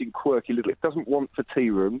interesting, quirky little... It doesn't want for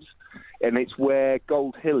tea rooms, and it's where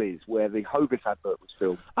Gold Hill is, where the Hovis advert was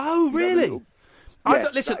filmed. Oh, really? I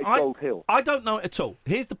don't know it at all.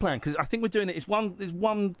 Here's the plan, because I think we're doing it. It's 1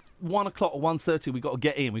 o'clock or 1:30. We've got to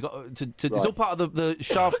get in. We've got to It's all part of the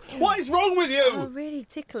shaft. What is wrong with you? Oh, really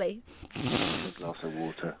tickly. A glass of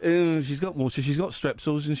water. She's got water. She's got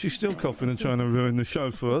strepsils, and she's still coughing and trying to ruin the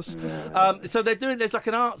show for us. So they're doing. There's like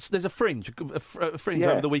an arts. There's a fringe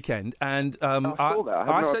over the weekend, and I saw that. I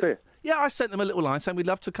had no idea. Yeah, I sent them a little line saying we'd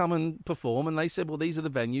love to come and perform, and they said, well, these are the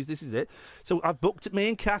venues, this is it. So I've booked me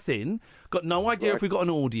and Kath in, got no idea if we've got an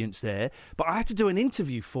audience there, but I had to do an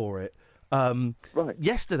interview for it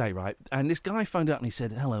yesterday, right? And this guy phoned up and he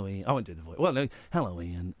said, hello, Ian. I won't do the voice. Well, no, hello,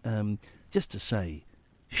 Ian. Just to say,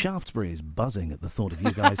 Shaftesbury is buzzing at the thought of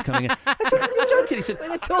you guys coming in. I said, you're joking. He said, we're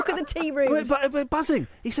the talk of the tea rooms. We're buzzing.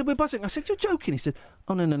 He said, we're buzzing. I said, you're joking. He said,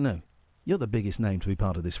 oh, no. You're the biggest name to be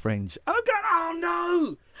part of this fringe. And I'm going, oh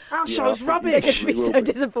no, our show's rubbish. You're going to be so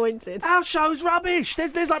disappointed. Our show's rubbish.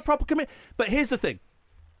 There's like proper commitment. But here's the thing.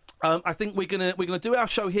 I think we're gonna do our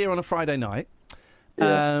show here on a Friday night.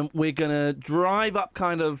 Yeah. We're gonna drive up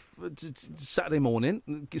kind of Saturday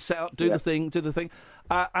morning, set up, do the thing,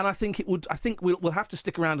 and I think we'll have to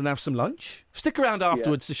stick around and have some lunch. Stick around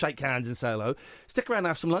afterwards to shake hands and say hello. Stick around and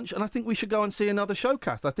have some lunch, and I think we should go and see another show,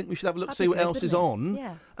 Kath. I think we should have a look, see what else is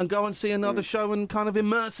on, and go and see another show and kind of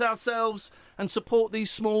immerse ourselves and support these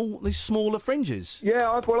smaller fringes. Yeah,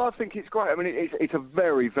 I think it's great. I mean, it's a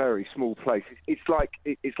very, very small place. It's like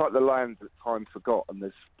the land that time forgot, and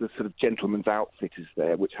there's the sort of gentleman's outfitters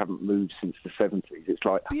there, which haven't moved since the 70s. It's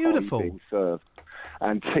like beautiful being served,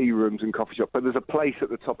 and tea rooms and coffee shops. But there's a place at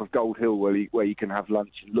the top of Gold Hill where you can have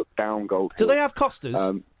lunch and look down Gold Hill. Do they have Costas?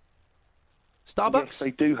 Starbucks? Yes,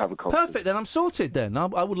 they do have a Costas. Perfect, then I'm sorted then.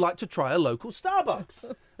 I would like to try a local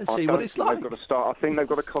Starbucks and see what it's like. I think they've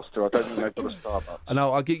got a Costa. I don't think they've got a Starbucks. I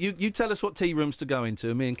know. I'll give you tell us what tea rooms to go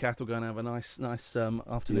into. Me and Kath will go and have a nice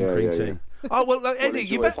afternoon cream tea. Yeah. Oh, well, Eddie,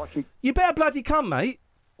 you better bloody come, mate.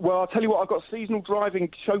 Well, I'll tell you what, I've got seasonal driving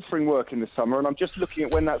chauffeuring work in the summer, and I'm just looking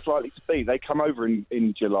at when that's likely to be. They come over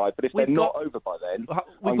in July, but if they're not over by then,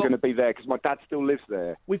 I'm going to be there because my dad still lives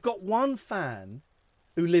there. We've got one fan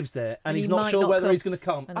who lives there, and he's not sure whether he's going to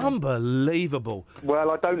come. Unbelievable. Well,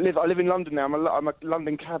 I live in London now. I'm a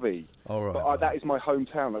London cabbie. All right. But that is my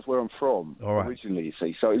hometown. That's where I'm from originally, you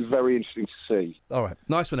see. So it was very interesting to see. All right.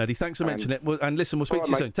 Nice one, Eddie. Thanks for mentioning it. And listen, we'll speak to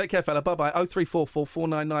you soon. Take care, fella. Bye-bye. 0344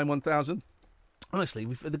 499 1000. Honestly,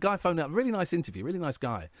 the guy phoned up, really nice interview, really nice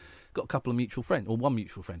guy. Got a couple of mutual friends, or one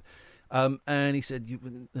mutual friend. And he said,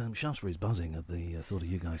 Shaftesbury's buzzing at the thought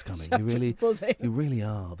of you guys coming. You really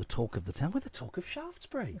are the talk of the town. We're the talk of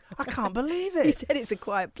Shaftesbury. I can't believe it. He said it's a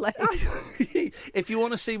quiet place. If you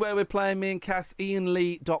want to see where we're playing, me and Kath,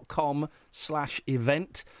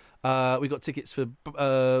 iainlee.com/event. We got tickets for,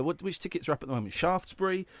 which tickets are up at the moment?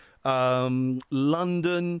 Shaftesbury,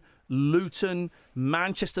 London, Luton,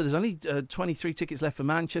 Manchester. There's only 23 tickets left for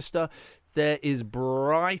Manchester. There is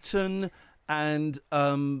Brighton and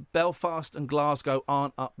Belfast and Glasgow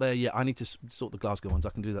aren't up there yet. I need to sort the Glasgow ones. I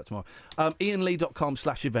can do that tomorrow.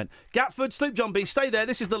 iainlee.com/event. Gatford, Sloop John B. Stay there.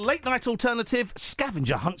 This is the Late Night Alternative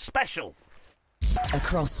Scavenger Hunt Special.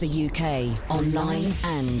 Across the UK, online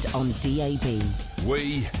and on DAB.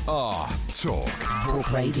 We are Talk.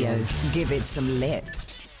 Talk Radio. Give it some lip.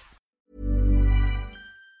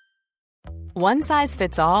 One size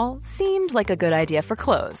fits all seemed like a good idea for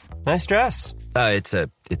clothes. Nice dress. It's a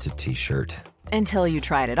T-shirt. Until you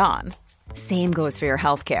tried it on. Same goes for your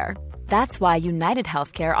healthcare. That's why United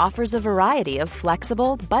Healthcare offers a variety of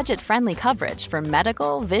flexible, budget-friendly coverage for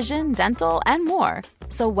medical, vision, dental, and more.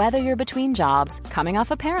 So whether you're between jobs, coming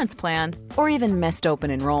off a parent's plan, or even missed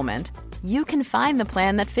open enrollment, you can find the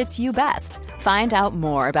plan that fits you best. Find out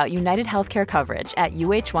more about United Healthcare coverage at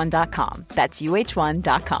uh1.com. That's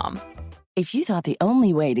uh1.com. If you thought the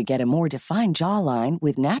only way to get a more defined jawline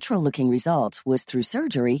with natural-looking results was through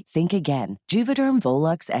surgery, think again. Juvederm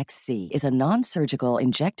Volux XC is a non-surgical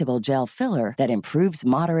injectable gel filler that improves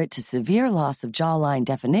moderate to severe loss of jawline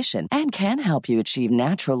definition and can help you achieve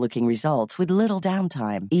natural-looking results with little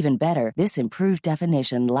downtime. Even better, this improved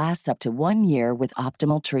definition lasts up to 1 year with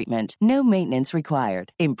optimal treatment. No maintenance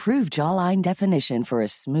required. Improve jawline definition for a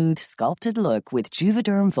smooth, sculpted look with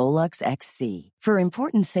Juvederm Volux XC. For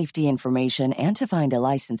important safety information and to find a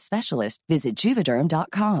licensed specialist, visit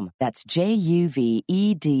Juvederm.com. That's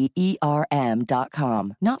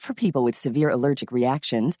Juvederm.com. Not for people with severe allergic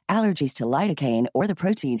reactions, allergies to lidocaine, or the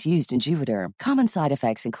proteins used in Juvederm. Common side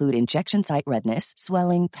effects include injection site redness,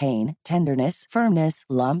 swelling, pain, tenderness, firmness,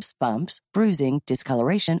 lumps, bumps, bruising,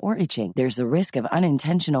 discoloration, or itching. There's a risk of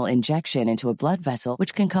unintentional injection into a blood vessel,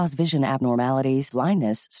 which can cause vision abnormalities,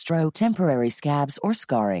 blindness, stroke, temporary scabs, or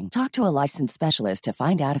scarring. Talk to a licensed specialist to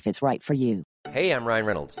find out if it's right for you. Hey, I'm Ryan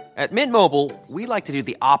Reynolds. At Mint Mobile, we like to do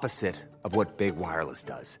the opposite of what Big Wireless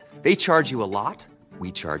does. They charge you a lot,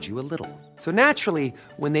 we charge you a little. So naturally,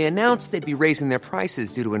 when they announced they'd be raising their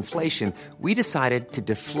prices due to inflation, we decided to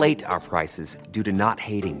deflate our prices due to not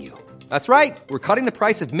hating you. That's right. We're cutting the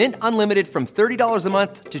price of Mint Unlimited from $30 a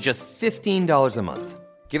month to just $15 a month.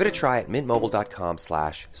 Give it a try at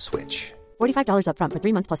mintmobile.com/switch. $45 up front for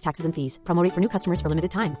 3 months plus taxes and fees. Promo rate for new customers for limited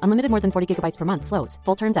time. Unlimited more than 40 gigabytes per month. Slows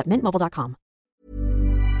full terms at mintmobile.com.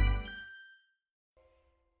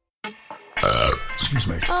 Excuse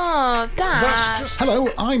me. Oh, Dad. Hello,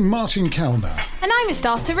 I'm Martin Kellner. And I'm his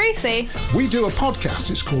daughter, Ruthie. We do a podcast.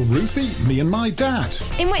 It's called Ruthie, Me and My Dad.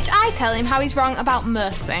 In which I tell him how he's wrong about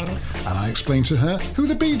most things. And I explain to her who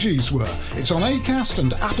the Bee Gees were. It's on Acast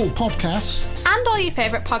and Apple Podcasts. And all your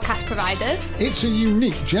favourite podcast providers. It's a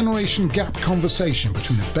unique generation gap conversation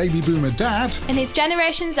between a baby boomer dad and his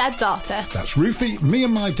Generation Z daughter. That's Ruthie, Me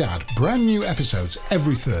and My Dad. Brand new episodes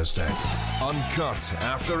every Thursday. Uncut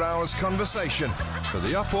after-hours conversation for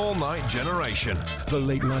the up-all-night generation. The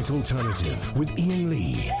Late Night Alternative with Iain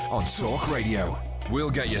Lee on Talk Radio. We'll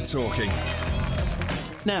get you talking.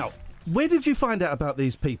 Now, where did you find out about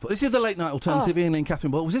these people? This is the Late Night Alternative, Iain Lee and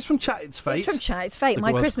Catherine Ball. Was this from Chat It's Fate? It's from Chat It's Fate,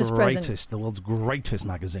 my Christmas present. The world's greatest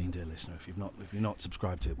magazine, dear listener. If you're not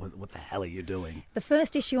subscribed to it, what the hell are you doing? The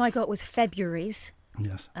first issue I got was February's.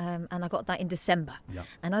 Yes. And I got that in December. Yep.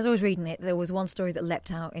 And as I was reading it, there was one story that leapt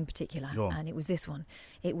out in particular, and it was this one.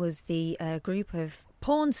 It was the group of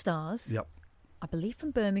Pornstars, yep, I believe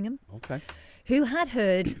from Birmingham, okay, who had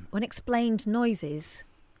heard unexplained noises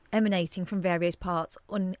emanating from various parts,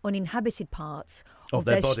 uninhabited parts of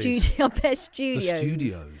their studios. The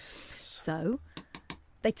studios. So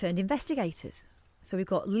they turned investigators. So we've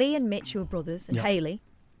got Lee and Mitch, who are brothers, and Hayley.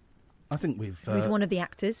 I think who's one of the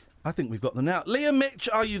actors. I think we've got them now. Lee and Mitch,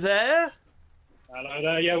 are you there? Hello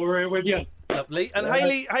there, yeah, we're here with you. Lovely. And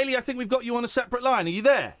Hayley, I think we've got you on a separate line. Are you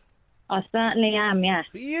there? I certainly am, yes.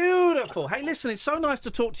 Beautiful. Hey, listen, it's so nice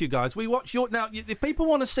to talk to you guys. We watch your... Now, if people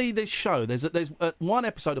want to see this show, there's one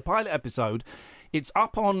episode, a pilot episode. It's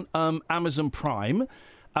up on Amazon Prime,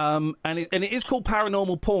 and it is called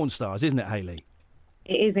Paranormal Pornstars, isn't it, Hayley?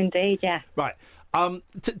 It is indeed, yeah. Right.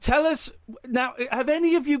 Tell us now. Have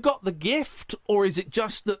any of you got the gift, or is it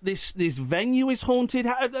just that this venue is haunted?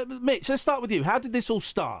 Mitch, let's start with you. How did this all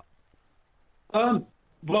start?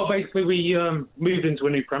 Well, basically, we moved into a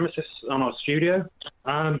new premises on our studio.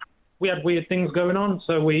 We had weird things going on,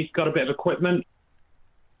 so we got a bit of equipment,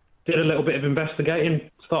 did a little bit of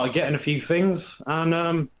investigating, started getting a few things,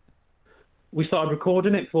 and we started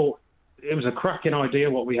recording it. Thought it was a cracking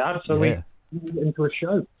idea what we had, so we moved it into a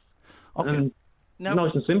show. Okay. Now,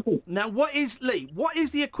 nice and simple. Now, what is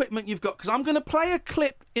the equipment you've got? Because I'm going to play a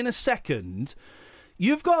clip in a second.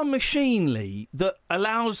 You've got a machine, Lee, that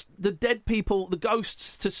allows the dead people, the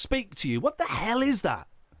ghosts, to speak to you. What the hell is that?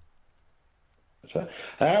 Well,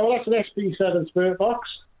 that's an SB7 spirit box.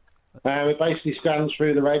 It basically scans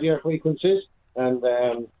through the radio frequencies, and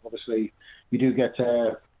obviously you do get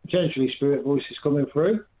potentially spirit voices coming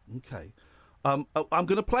through. Okay. I'm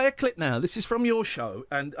going to play a clip now. This is from your show,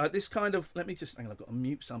 and this kind of... Let me just... Hang on, I've got to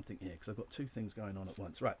mute something here, because I've got two things going on at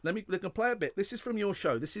once. Right, let me play a bit. This is from your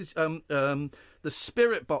show. This is the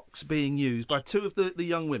spirit box being used by two of the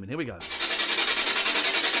young women. Here we go.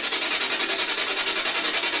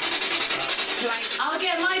 Right, I'll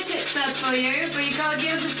get my tips up for you, but you can't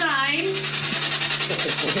give us a sign. You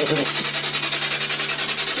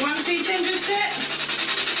want to see Tinder's tits?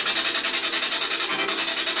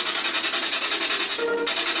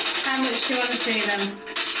 How much do you want to see them?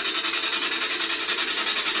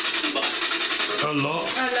 A lot.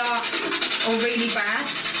 A lot. Or really bad?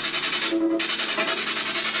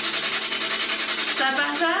 Is that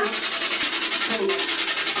better?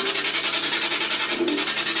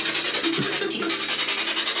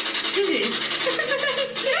 Titties.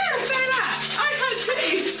 Yeah, say that. I had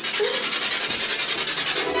titties.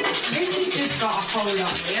 This has just got a whole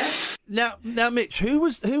lot here. Now, Mitch, who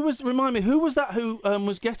was? Remind me, who was that? Who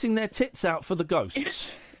was getting their tits out for the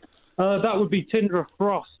ghosts? That would be Tindra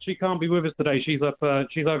Frost. She can't be with us today. She's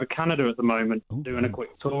over Canada at the moment, doing a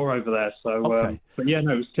quick tour over there. So, but yeah,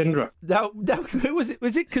 no, it was Tindra. Now, who was it?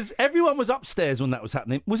 Was it because everyone was upstairs when that was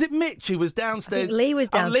happening? Was it Mitch who was downstairs? I think Lee was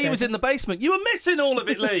downstairs. Lee was in the basement. You were missing all of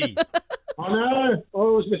it, Lee. I know. I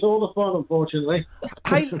always miss all the fun, unfortunately.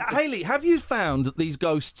 Hayley, have you found that these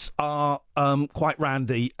ghosts are quite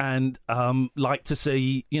randy and like to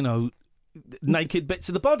see, naked bits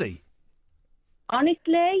of the body?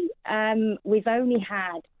 Honestly, we've only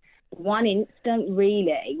had one instant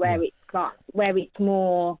really where it's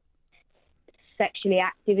more sexually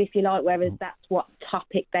active, if you like, whereas that's what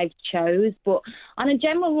topic they've chose. But on a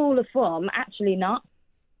general rule of thumb, actually not.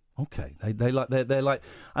 Okay, they're like.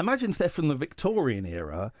 I imagine if they're from the Victorian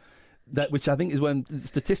era, which I think is when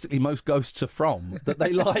statistically most ghosts are from, that they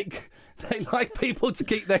like people to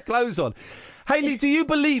keep their clothes on. Hayley, do you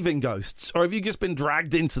believe in ghosts, or have you just been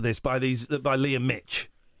dragged into this by Lee and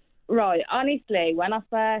Mitch? Right, honestly, when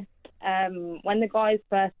the guys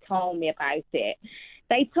first told me about it,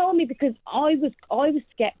 they told me because I was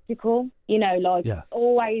sceptical,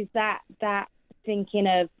 always that thinking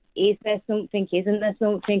of, is there something, isn't there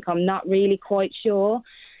something, I'm not really quite sure.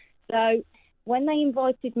 So when they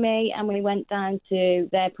invited me and we went down to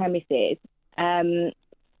their premises, and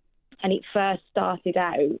it first started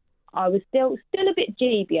out, I was still a bit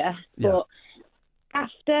dubious, but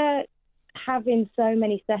after having so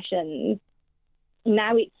many sessions,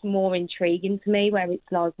 now it's more intriguing to me, where it's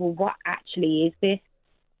like, well, what actually is this?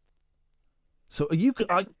 So are you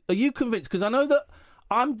convinced? Because I know that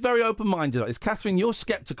I'm very open-minded. Is Catherine, you're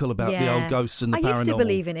sceptical about the old ghosts and the paranormal? I used to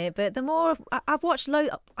believe in it, but the more I've watched, I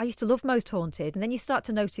used to love Most Haunted, and then you start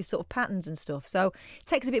to notice sort of patterns and stuff. So it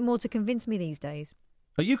takes a bit more to convince me these days.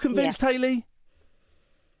 Are you convinced, Hayley?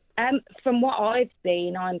 From what I've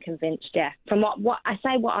seen, I'm convinced. Yeah. From what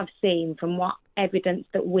I've seen, from what evidence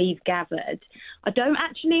that we've gathered, I don't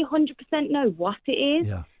actually 100% know what it is.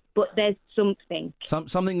 Yeah. But there's something.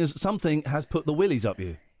 Something has put the willies up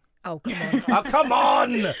you. Oh, come on. Oh, come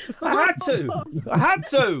on! I had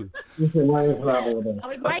to!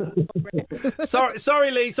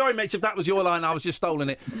 Sorry, Lee. Sorry, Mitch, if that was your line. I was just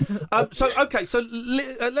stolen it.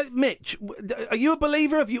 Mitch, are you a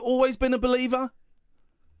believer? Have you always been a believer?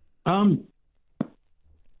 I've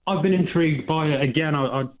been intrigued by it. Again,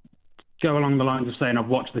 I go along the lines of saying I've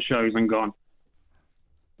watched the shows and gone,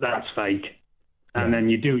 that's fake. And then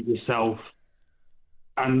you do it yourself.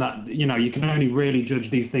 And that, you can only really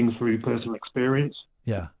judge these things through personal experience.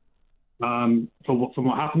 Yeah. From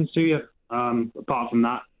what happens to you. Apart from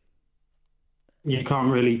that, you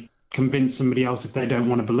can't really convince somebody else if they don't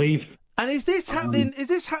want to believe. And is this happening? Is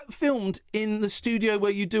this filmed in the studio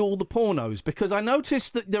where you do all the pornos? Because I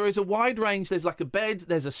noticed that there is a wide range. There's like a bed.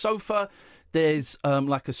 There's a sofa. There's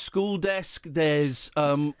like a school desk. There's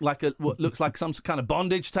like what looks like some kind of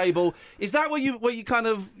bondage table. Is that where you kind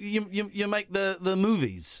of you make the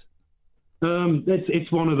movies?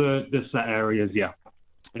 It's one of the set areas. Yeah.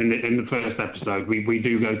 In the first episode, we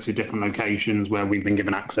do go to different locations where we've been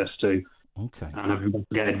given access to. Okay. And have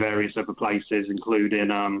investigated various other places,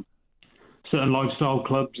 including certain lifestyle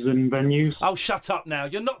clubs and venues. Oh, shut up now.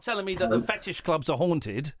 You're not telling me that the fetish clubs are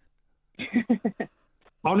haunted.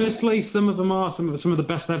 Honestly, some of them are. Some of the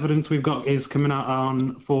best evidence we've got is coming out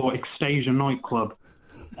on for Extasia nightclub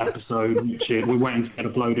episode, which we're waiting to get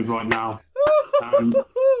uploaded right now.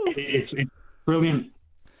 It's brilliant.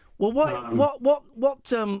 Well,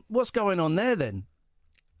 what's going on there then?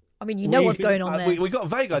 I mean, what's going on there. We got a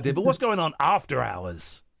vague idea, but what's going on after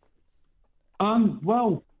hours?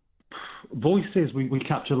 Well, voices. We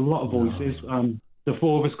captured a lot of voices. The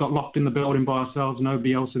four of us got locked in the building by ourselves.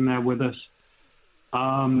 Nobody else in there with us.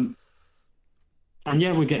 And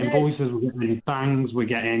yeah, we're getting voices. We're getting bangs. We're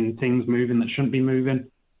getting things moving that shouldn't be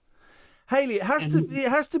moving. Hayley, it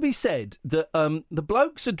has to be said that the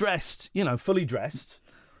blokes are dressed, fully dressed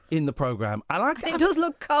in the programme. And it does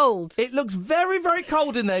look cold. It looks very, very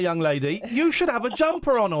cold in there, young lady. You should have a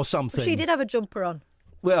jumper on or something. She did have a jumper on.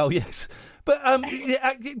 Well, yes. But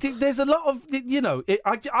there's a lot of,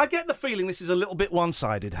 I get the feeling this is a little bit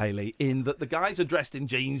one-sided, Hayley, in that the guys are dressed in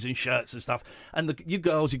jeans and shirts and stuff, and you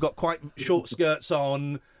girls, you've got quite short skirts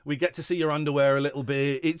on. We get to see your underwear a little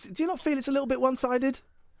bit. Do you not feel it's a little bit one-sided?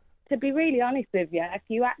 To be really honest with you,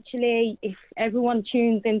 if everyone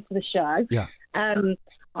tunes into the show, yeah.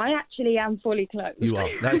 I actually am fully clothed. You are.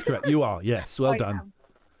 That's correct. You are. Yes. Well done.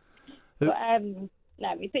 But,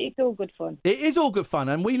 no, it's all good fun. It is all good fun,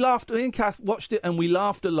 and we laughed. Me and Kath watched it, and we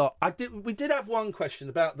laughed a lot. We did have one question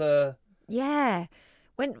about the. Yeah,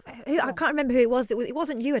 I can't remember who it was. It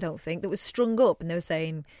wasn't you, I don't think. That was strung up, and they were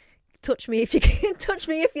saying, "Touch me if you can. Touch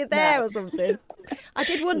me if you're there," or something. I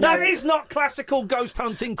did wonder. That is not classical ghost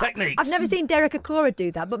hunting techniques. I've never seen Derek Acora do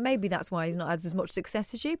that, but maybe that's why he's not had as much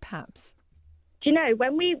success as you, perhaps. Do you know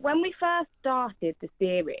when we first started the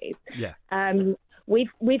series? Yeah.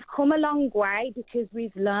 We've come a long way because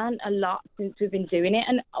we've learned a lot since we've been doing it.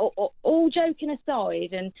 And all joking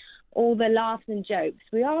aside and all the laughs and jokes,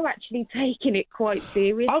 we are actually taking it quite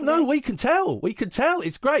seriously. Oh, no, we can tell. We can tell.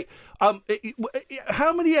 It's great.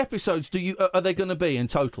 How many episodes are there going to be in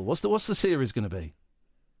total? What's the series going to be?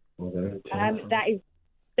 That is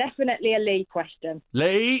definitely a Lee question.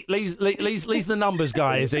 Lee's the numbers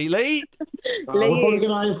guy, is he? Lee? We're probably going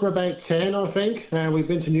to aim for about 10, I think. We've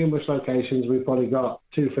been to numerous locations. We've probably got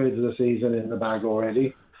 2/3 of the season in the bag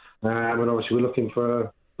already. And obviously we're looking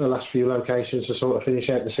for the last few locations to sort of finish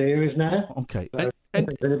out the series now. Okay. So if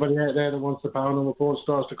there's anybody out there that wants the Paranormal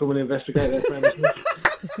Pornstars to come and investigate their premises.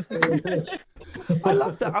 I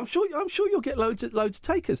love that. I'm sure you'll get loads of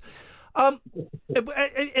takers. And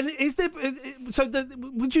is there?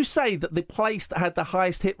 Would you say that the place that had the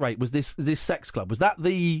highest hit rate was this sex club? Was that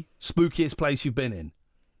the spookiest place you've been in?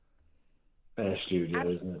 Our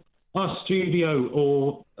studio, isn't it? Our studio,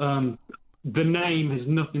 or the name has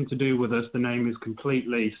nothing to do with us. The name is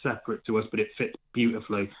completely separate to us, but it fits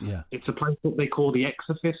beautifully. Yeah. It's a place that they call the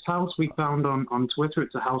Exorcist House. We found on Twitter.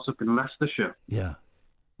 It's a house up in Leicestershire. Yeah.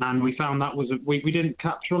 And we found that we didn't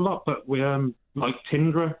capture a lot, but we like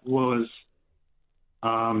Tindra was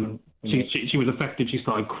she was affected. She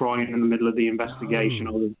started crying in the middle of the investigation.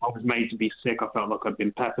 Oh. I was made to be sick. I felt like I'd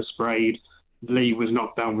been pepper sprayed. Lee was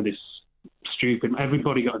knocked down with this stupid.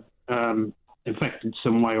 Everybody got infected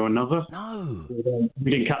some way or another. No,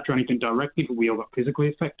 we didn't capture anything directly, but we all got physically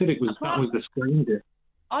affected. That was the strangest.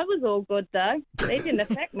 I was all good though. They didn't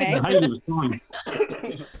affect me. Hayley was fine.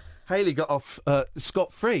 Hayley got off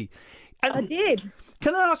scot-free. And I did.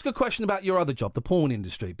 Can I ask a question about your other job, the porn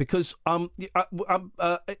industry? Because how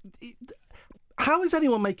is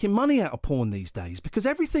anyone making money out of porn these days? Because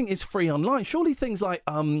everything is free online. Surely things like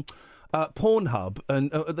Pornhub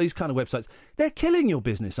and these kind of websites, they're killing your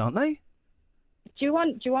business, aren't they? Do you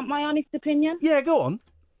want my honest opinion? Yeah, go on.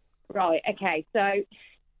 Right. Okay. So,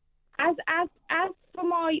 as for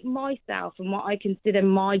myself and what I consider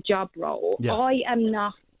my job role, yeah. I am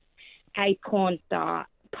not a porn star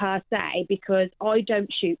per se because I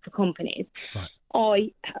don't shoot for companies. Right.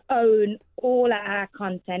 I own all our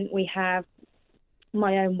content. We have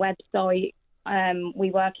my own website.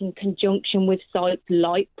 We work in conjunction with sites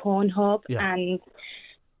like Pornhub. Yeah. And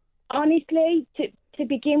honestly, to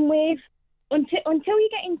begin with, until you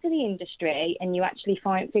get into the industry and you actually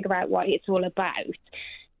figure out what it's all about,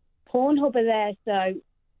 Pornhub are there, so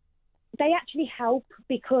they actually help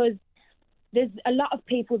because there's a lot of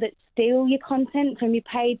people that steal your content from your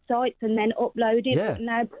paid sites and then upload it. Yeah. But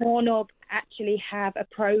now Pornhub actually have a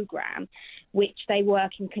program which they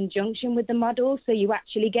work in conjunction with the models, so you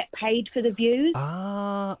actually get paid for the views.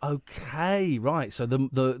 Ah, okay, right. So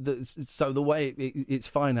the way it's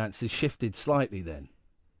financed is shifted slightly then.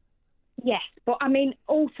 Yes, but I mean,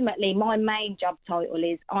 ultimately, my main job title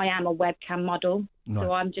is I am a webcam model, right.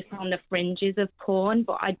 So I'm just on the fringes of porn.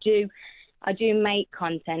 But I do make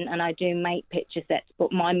content and I do make picture sets.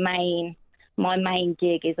 But my main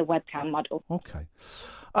gig is a webcam model. Okay,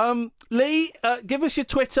 Lee, give us your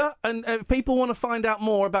Twitter, and if people want to find out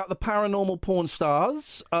more about the Paranormal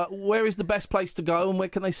Pornstars, where is the best place to go, and where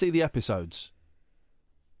can they see the episodes?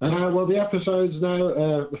 Well, the episodes now,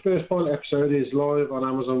 the first pilot episode is live on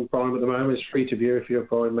Amazon Prime at the moment. It's free to view if you're a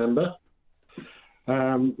Prime member.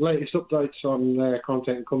 Latest updates on their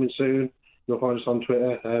content coming soon. You'll find us on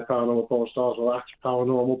Twitter, Paranormal Pornstars, or at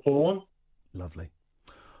Paranormal Porn. Lovely.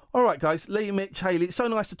 All right, guys. Lee, Mitch, Hayley, it's so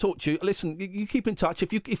nice to talk to you. Listen, you keep in touch.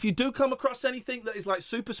 If you do come across anything that is like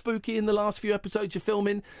super spooky in the last few episodes you're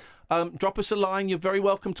filming, drop us a line. You're very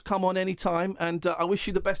welcome to come on any time, and I wish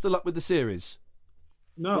you the best of luck with the series.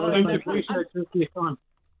 No, I appreciate your time.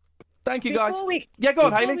 Thank you, guys. Go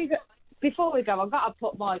on, Hayley. before we go, I've got to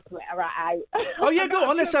put my Twitter out. Oh, yeah, go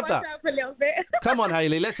on, let's have that. A little bit. Come on,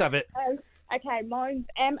 Hayley, let's have it. Okay, mine's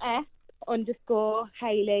MS_Hayley_B.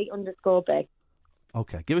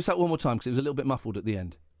 Okay, give us that one more time because it was a little bit muffled at the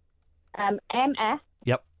end. MS.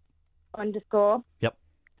 Yep. _ Yep.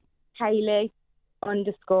 Hayley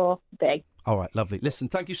 _B. All right, lovely. Listen,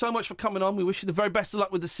 thank you so much for coming on. We wish you the very best of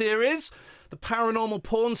luck with the series. The Paranormal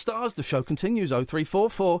Pornstars. The show continues.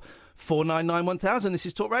 0344 499 1000. This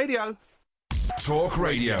is Talk Radio. Talk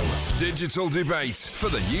Radio. Digital debate for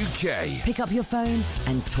the UK. Pick up your phone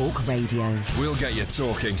and talk radio. We'll get you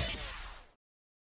talking.